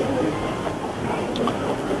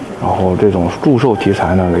然后这种祝寿题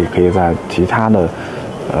材呢，也可以在其他的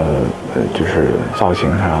就是造型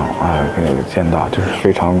上可以见到，就是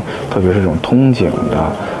非常，特别是这种通景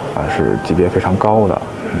的是级别非常高的。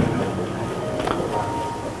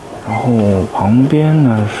然后旁边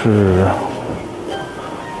呢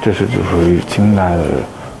这是就属于清代的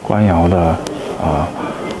官窑的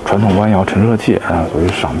传统官窑陈设器属于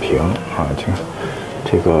赏屏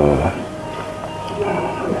这个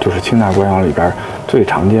就是清代官窑里边最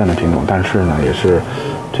常见的品种，但是呢也是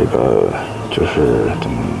这个就是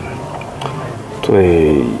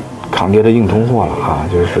最抗跌的硬通货了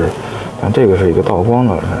就是像这个是一个道光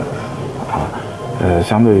的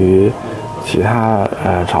相对于其他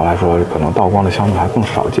朝来说，可能道光的相对还更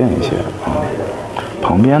少见一些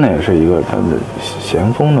旁边呢也是一个它的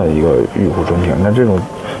咸丰的一个玉壶春瓶，那这种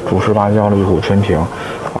主石芭蕉的玉壶春瓶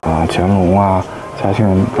乾隆嘉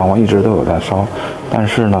庆、道光一直都有在烧，但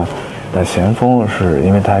是呢那咸丰是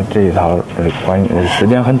因为它这一套时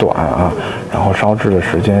间很短啊，然后烧制的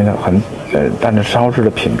时间但是烧制的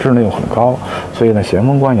品质呢又很高，所以呢咸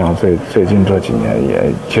丰官窑最近这几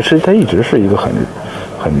年其实它一直是一个很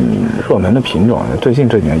热门的品种，最近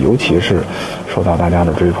这几年尤其是受到大家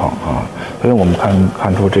的追捧啊，所以我们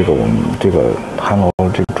看出我们这个汉楼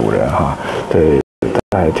这个主人哈，对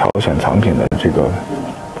在挑选藏品的这个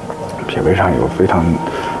品味上有非常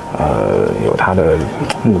有他的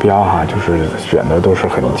目标哈，就是选的都是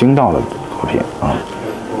很精到的作品啊。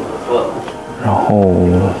然后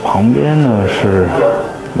旁边呢是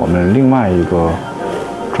我们另外一个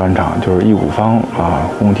专场，就是易古坊啊，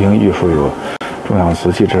宫廷艺术有重要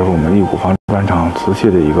瓷器，这是我们易古坊专场瓷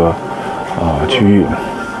器的一个区域。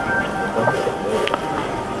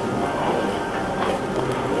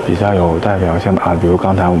比较有代表性的比如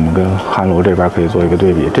刚才我们跟汉楼这边可以做一个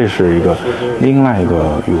对比，这是另外一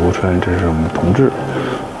个玉壶春，这是我们同治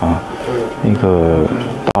啊。那个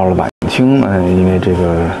到了晚清因为这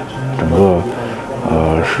个整个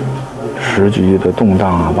时局的动荡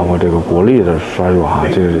啊，包括这个国力的衰弱哈，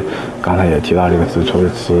这个刚才也提到这个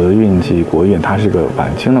瓷运及国运，它是个晚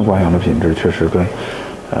清的官窑的品质，确实跟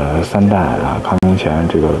三代康雍乾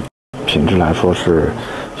这个品质来说是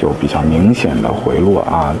有比较明显的回落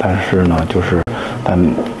啊。但是呢，但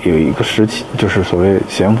有一个时期，就是所谓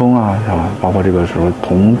咸丰是吧？包括这个时候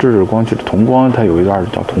同治光绪同光，它有一段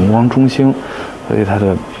叫同光中兴，所以它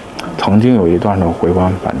的曾经有一段的回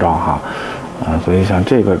光返照哈。所以像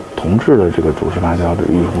这个同治的这个主式发胶的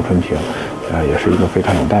玉壶春瓶，也是一个非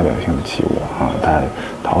常有代表性的器物啊。在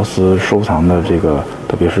陶瓷收藏的这个，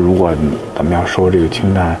特别是如果咱们要收这个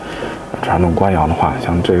清代传统官窑的话，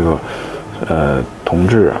像这个同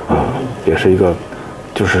治也是一个，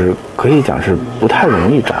就是可以讲是不太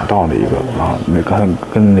容易找到的一个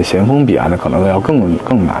跟那咸丰比那可能要更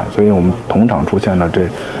难。所以我们同场出现了这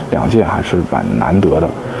2件还是蛮难得的。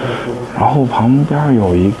然后旁边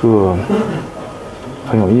有一个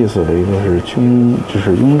很有意思的一个就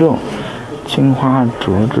是雍正青花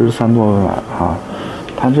折枝3多碗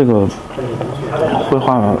它这个绘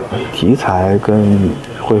画题材跟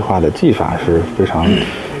绘画的技法是非常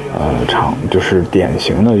就是典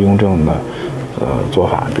型的雍正的做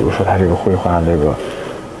法。比如说它这个绘画这个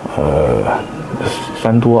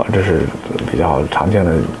3多，这是比较常见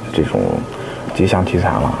的这种吉祥题材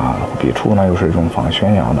了笔触呢又是一种仿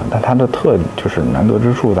宣扬的，但它的就是难得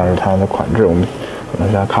之处，但是它的款制我们可能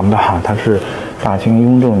现在看不到它是大清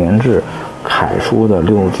雍正年制楷书的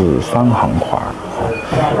6字3行款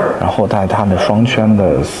然后在它的双圈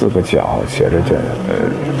的4个角写着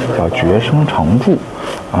叫绝声长注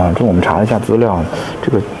这我们查了一下资料，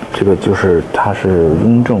这个就是它是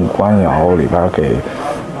雍正官窑里边给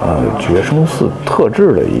觉生寺特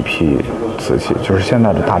制的一批瓷器，就是现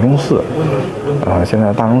在的大钟寺现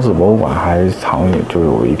在大钟寺博物馆还就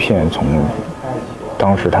有一片从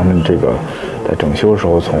当时他们这个在整修的时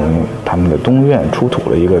候从他们的东院出土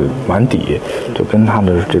了一个碗底，就跟它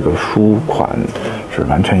的这个书款是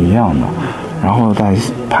完全一样的。然后在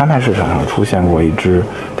拍卖市场上出现过一只，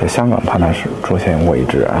在香港拍卖市出现过一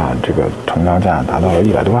只这个成交价达到了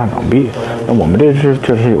100多万港币。那我们这只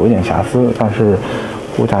确实有一点瑕疵，但是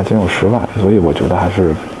估价仅有10万，所以我觉得还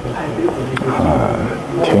是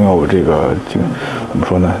挺有这个怎么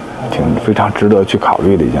说呢，非常值得去考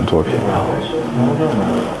虑的一件作品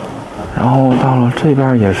然后到了这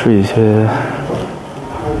边也是一些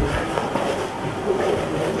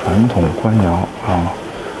传统官窑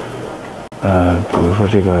比如说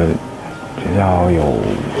这个比较有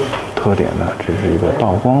特点的，这是一个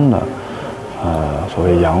道光的所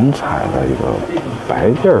谓洋彩的一个白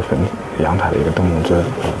地儿粉洋彩的一个灯笼尊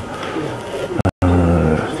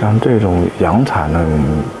像这种洋彩呢，我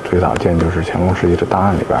们最早见就是乾隆时期的档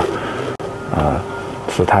案里边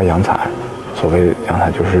瓷胎洋彩。所谓洋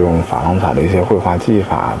彩就是用珐琅彩的一些绘画技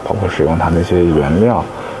法，包括使用它的一些原料，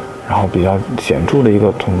然后比较显著的一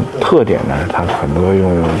个特点呢，它很多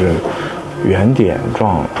用这圆点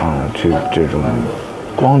状去这种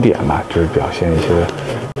光点吧，就是表现一些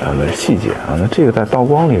细节那这个在道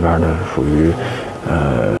光里边呢属于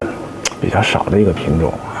比较少的一个品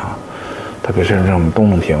种特别是这种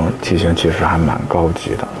东龙瓶器型其实还蛮高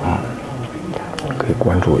级的可以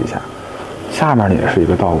关注一下。下面呢也是一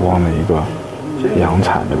个道光的一个洋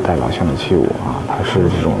彩的代表性的器物它是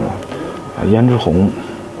这种胭脂红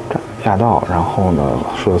压道，然后呢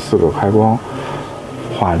设4个开光，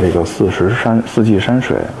画这个四季山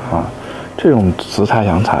水这种瓷胎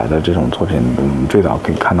洋彩的这种作品，我们最早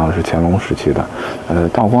可以看到的是乾隆时期的，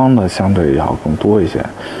道光的相对要更多一些。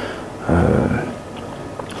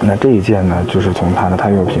那这一件呢，就是从它的胎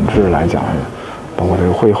釉品质来讲，包括这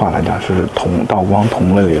个绘画来讲，是道光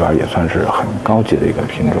铜类里边也算是很高级的一个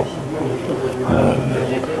品种。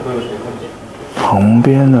旁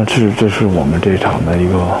边呢这是我们这场的一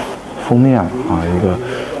个封面啊，一个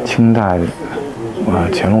清代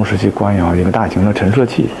乾隆时期官窑一个大型的陈设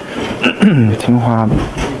器，青花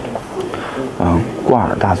挂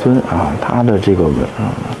耳大尊啊，它的这个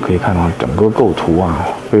可以看到整个构图啊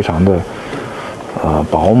非常的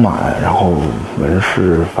饱满，然后纹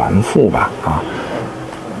饰繁复吧啊，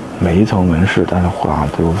每一层纹饰但是画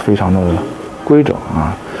都非常的规整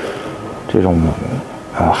啊，这种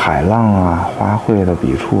海浪啊花卉的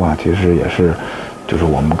笔触啊，其实也是就是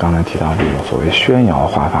我们刚才提到这种所谓宣窑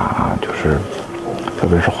画法啊，就是特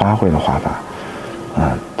别是花卉的画法。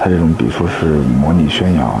它这种笔触是模拟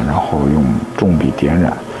宣窑，然后用重笔点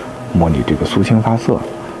染，模拟这个苏青发色。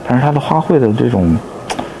但是它的花卉的这种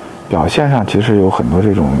表现上，其实有很多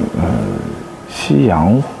这种西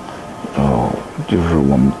洋，就是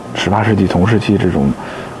我们18世纪同时期这种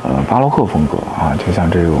巴洛克风格啊，就像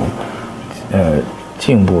这种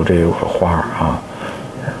颈部这个花啊，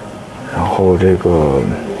然后这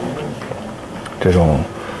种。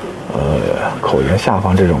口沿下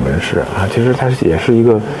方这种纹饰啊，其实它也是一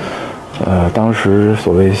个当时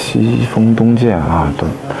所谓西风东渐啊的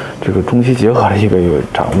这个中西结合的一个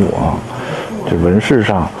产物啊。这纹饰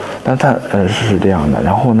上，但它是这样的，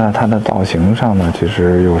然后呢，它的造型上呢，其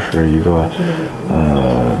实又是一个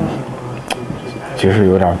其实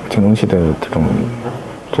有点青铜器的这种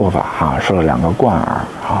做法啊，设了2个冠耳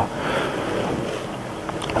啊，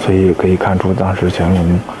所以可以看出当时乾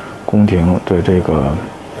隆宫廷对这个。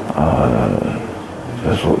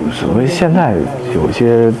所谓现在有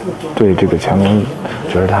些对这个乾隆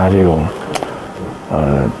觉得他这种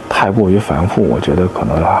太过于繁复，我觉得可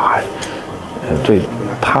能还对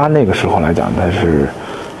他那个时候来讲，他是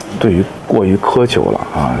对于过于苛求了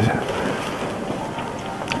啊。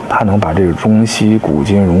他能把这个中西古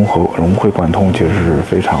今融会贯通，其实是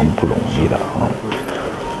非常不容易的啊。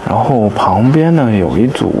然后旁边呢有一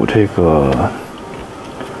组这个。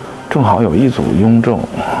正好有一组雍正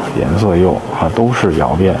颜色釉啊，都是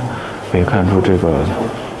窑变，可以看出这个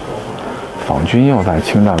仿君釉在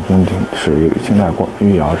清代宫廷清代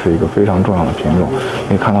御窑是一个非常重要的品种。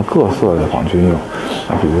可以看到各色的仿君釉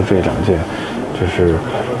啊，比如这2件，就是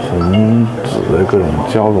红紫的各种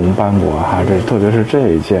交融斑驳哈，特别是这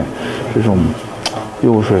一件，这种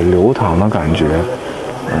釉水流淌的感觉，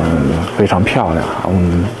非常漂亮。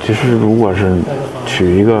其实如果是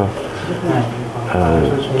取一个。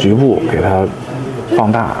局部给它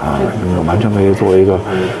放大啊，完全可以作为一个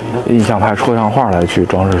印象派抽象画来去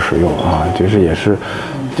装饰使用啊。其实也是，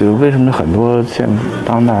就是为什么很多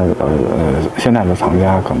当代现代的藏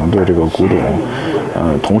家可能对这个古董，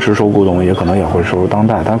同时收古董，也可能也会收当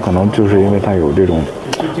代，但可能就是因为它有这种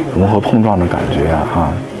融合碰撞的感觉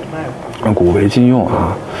啊，古为今用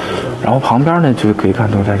啊。然后旁边呢就可以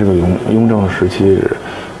看出在这个雍正时期。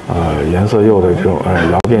颜色釉的这种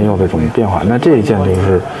窑变釉的这种变化，那这一件就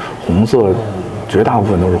是红色，绝大部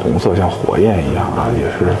分都是红色，像火焰一样啊，也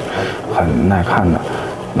是很耐看的。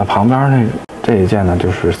那旁边这一件呢，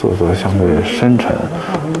就是色泽相对深沉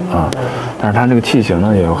啊，但是它这个器型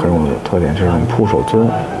呢也有很有特点，这种铺手尊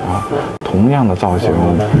啊，同样的造型，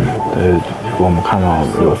我们看到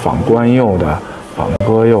有仿官釉的、仿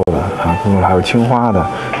鸽釉的啊，还有青花的，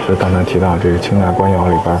就是刚才提到这个清代官窑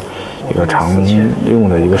里边。一个常用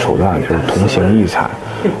的一个手段就是同形异彩，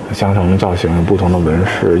相同造型有不同的纹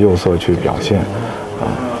饰釉色去表现，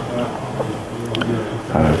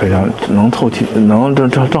非常能透气，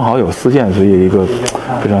正好有4件，所以一个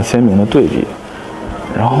非常鲜明的对比。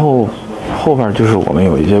然后后边就是我们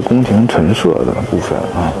有一些宫廷陈设的部分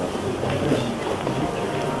啊。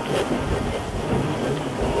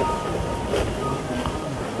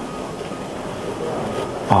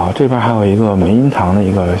这边还有一个梅荫堂的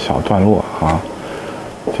一个小段落啊，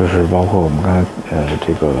就是包括我们刚才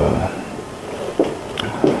这个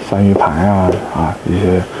3鱼盘啊一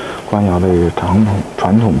些官窑的一个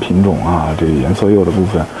传统品种啊，这个颜色釉的部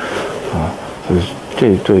分啊，所以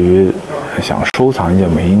这对于想收藏一件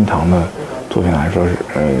梅荫堂的作品来说是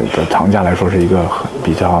的藏家来说是一个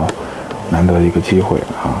比较难得的一个机会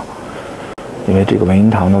啊，因为这个梅荫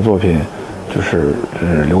堂的作品就是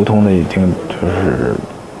流通的已经就是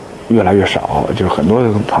越来越少，就是很多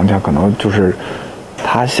藏家可能就是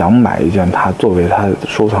他想买一件他作为他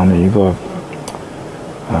收藏的一个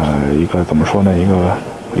怎么说呢，一个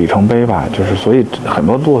里程碑吧，就是所以很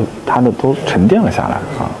多他的都沉淀了下来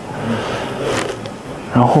啊。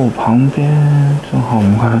然后旁边正好我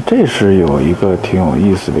们看，这是有一个挺有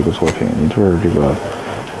意思的一个作品，也就是这个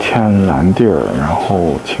天蓝地儿，然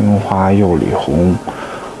后青花釉里红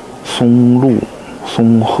松露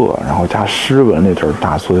松鹤，然后加诗文那阵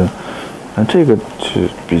大尊。那这个是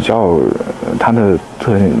比较它的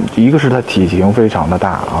特点，一个是它体型非常的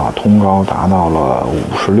大啊，通高达到了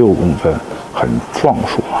56公分，很壮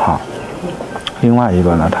硕哈。另外一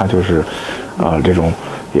个呢，它就是这种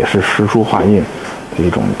也是诗书画印的一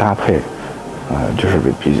种搭配，就是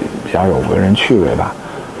比较有文人趣味吧。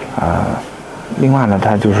另外呢，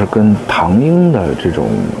它就是跟唐英的这种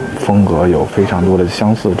风格有非常多的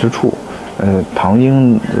相似之处。唐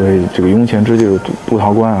英这个雍乾之际杜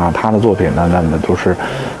陶官啊，他的作品呢，那都是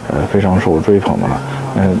非常受追捧的了。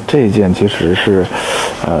这一件其实是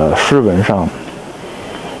诗文上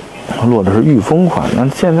落的是御风款。那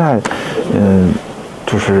现在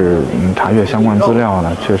就是查阅相关资料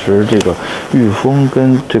呢，确实这个御风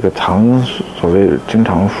跟这个唐英所谓经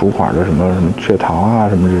常署款的什么雀桃啊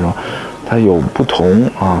什么这种，它有不同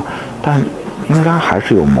啊，但应该还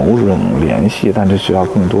是有某种联系，但这需要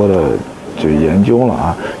更多的就研究了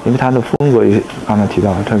啊，因为它的风格也刚才提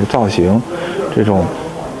到这个造型，这种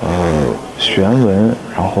玄文，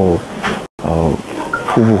然后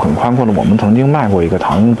腹部很宽阔的。我们曾经卖过一个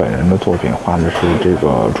唐英本人的作品，画的是这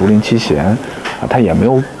个竹林七贤啊，它也没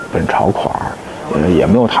有本朝款，也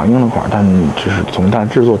没有唐英的款，但就是从它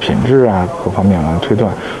制作品质啊各方面来推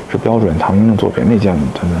断是标准唐英的作品。那件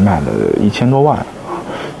咱们卖了1000多万啊。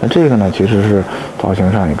那这个呢，其实是造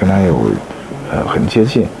型上也跟它有很接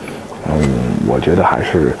近。我觉得还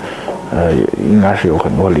是应该是有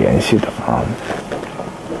很多联系的啊。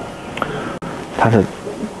它的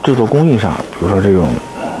制作工艺上，比如说这种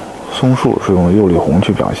松树是用釉里红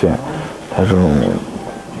去表现，它这种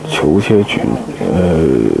球切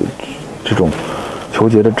这种球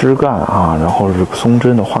节的枝干啊，然后是松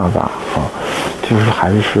针的画法啊，就是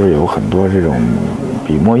还是有很多这种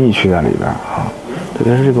笔墨意趣在里边啊。特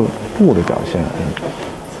别是这个布的表现，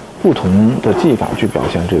不同的技法去表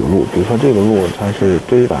现这个鹿，比如说这个鹿它是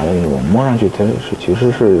堆白的那种，摸上去它其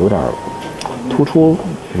实是有点突出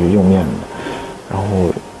于釉面的，然后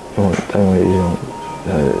再用一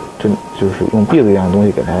种就是用篦子一样的东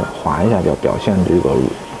西给它划一下，表现这个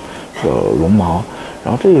绒毛。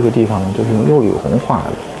然后这个地方呢，就是用釉里红画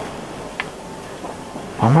的，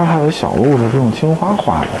旁边还有小鹿的这种青花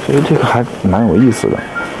画的，所以这个还蛮有意思的。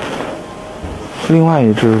另外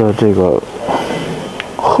一只的这个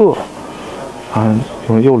鹤啊，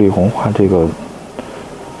用釉里红画这个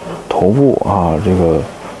头部啊，这个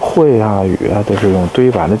喙啊、羽啊，都是用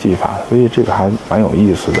堆白的技法，所以这个还蛮有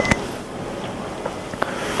意思的。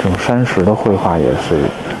这种山石的绘画也是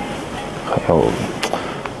很有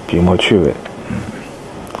笔墨趣味。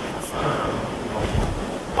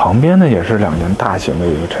旁边呢也是2件大型的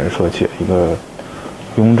一个陈设器，一个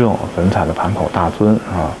雍正粉彩的盘口大尊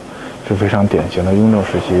啊，是非常典型的雍正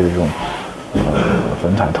时期的这种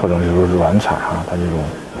粉彩特征，就是软彩啊，它这种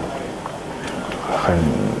很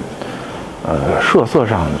设色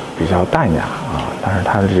上比较淡雅啊，但是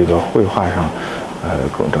它的这个绘画上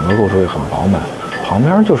整个构图也很饱满。旁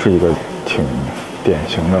边就是一个挺典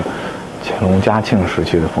型的乾隆嘉庆时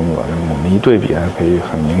期的风格，我们一对比呢，可以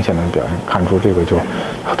很明显的看出这个就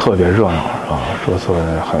特别热闹啊，设色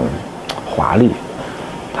很华丽。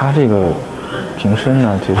它这个瓶身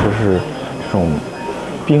呢，其实是这种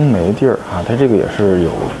冰梅地儿啊，它这个也是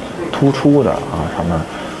有突出的啊，上面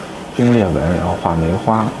冰裂纹，然后画梅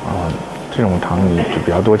花啊，这种场景就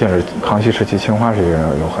比较多见，是康熙时期、清华时期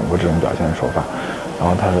有很多这种表现手法。然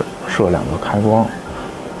后它设2个开光，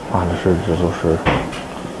画的是这都是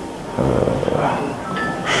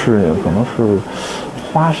可能是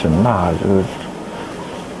花神吧，这个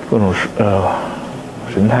各种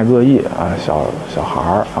神态各异啊，小孩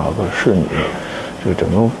儿啊，各侍女，这个整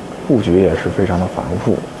个布局也是非常的繁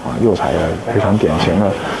复啊，釉彩也非常典型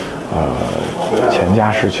的乾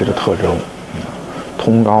嘉时期的特征，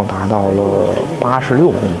通高达到了86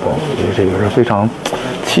公分，所以这个是非常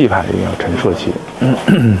气派的一个陈设器。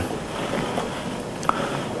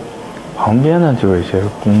旁边呢就有一些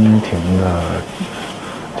宫廷的，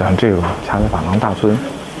像这个掐子珐琅大尊，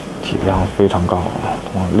体量非常高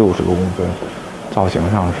啊，60多公分，造型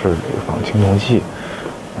上是仿青铜器，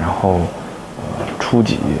然后初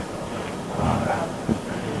级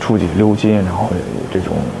鎏金，然后这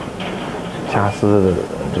种掐丝的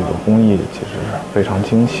这个工艺其实非常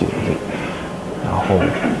精细，然后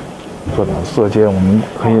各种色阶，我们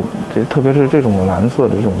可以特别是这种蓝色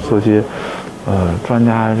的这种色阶，专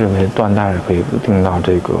家认为断代是可以定到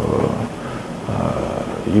这个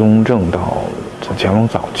雍正到乾隆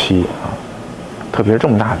早期啊，特别是这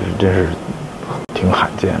么大的，真是挺罕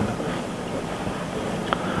见的。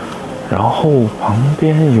然后旁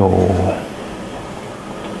边有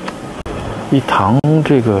一堂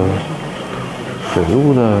这个水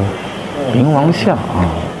陆的冥王像啊，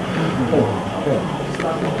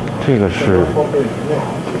这个是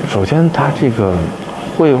首先它这个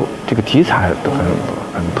题材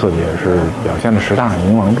很特别，是表现了10大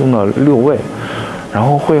冥王中的6位，然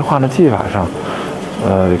后绘画的技法上，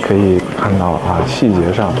可以看到啊，细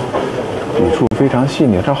节上笔触非常细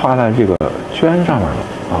腻，它画在这个绢上面了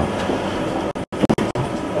啊，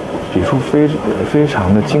笔触非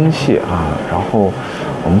常的精细啊。然后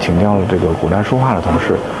我们请教了这个古代书画的同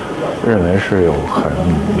事，认为是有很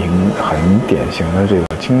典型的这个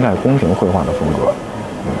清代宫廷绘画的风格。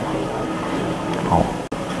好，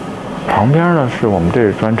旁边呢是我们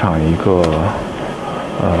这专场一个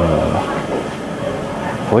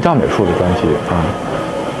佛教美术的专题啊。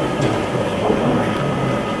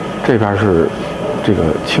这边是这个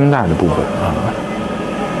清代的部分啊，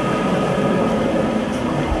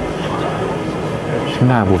清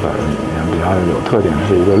代部分比较有特点的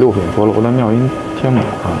是一个6品佛楼的妙音天母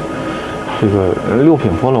啊。这个6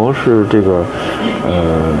品佛楼是这个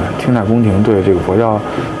清代宫廷对这个佛教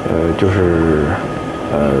就是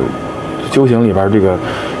修行里边这个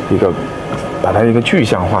把它一个具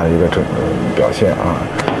象化的一个表现啊。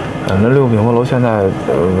那6品佛楼现在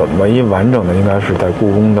唯一完整的应该是在故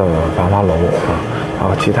宫的繁华楼啊，然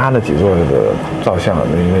后其他的几座的造像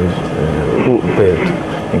因为被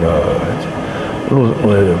那个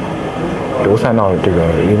流散到这个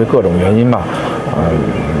因为各种原因吧，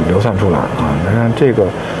流散出来啊。你看这个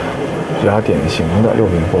比较典型的6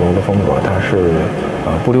品佛楼的风格，它是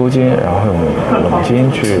不鎏金，然后用冷金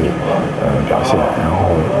去表现，然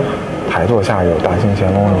后台座下有大清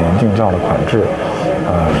乾隆年敬照的款制，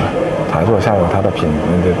台座下有它的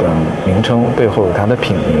名称，背后有它的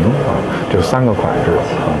品名啊，就3个款制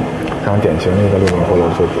啊，非常典型的一个6品佛楼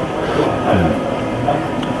作品。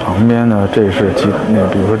旁边呢，这是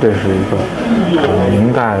比如说这是一个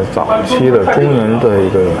明代早期的中原的一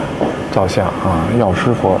个造像啊，药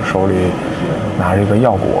师佛手里拿着一个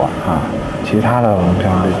药果啊。其他的我们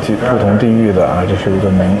像不同地域的啊，这是一个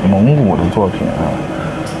蒙古的作品啊，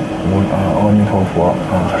阿弥陀佛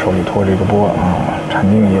啊，手里托着一个钵啊，禅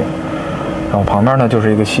定印。然后旁边呢就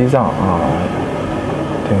是一个西藏啊，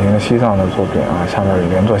典型的西藏的作品啊，下面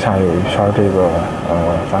原作下有一圈这个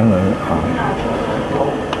梵文啊。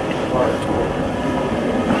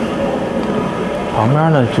旁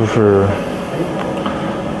边呢就是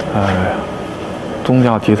宗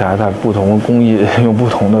教题材在不同工艺用不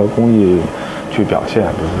同的工艺去表现，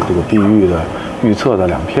比如说这个碧玉的玉册的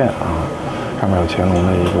2片啊，上面有乾隆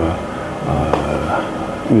的一个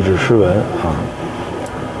玉制诗文啊。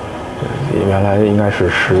原来应该是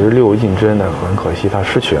16印针的，很可惜它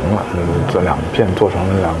失群了。这2片做成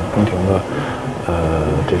了2个宫廷的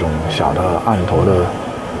这种小的案头的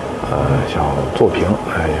小作品，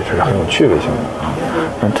也是很有趣味性的啊。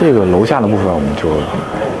那这个楼下的部分我们就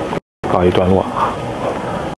告一段落啊。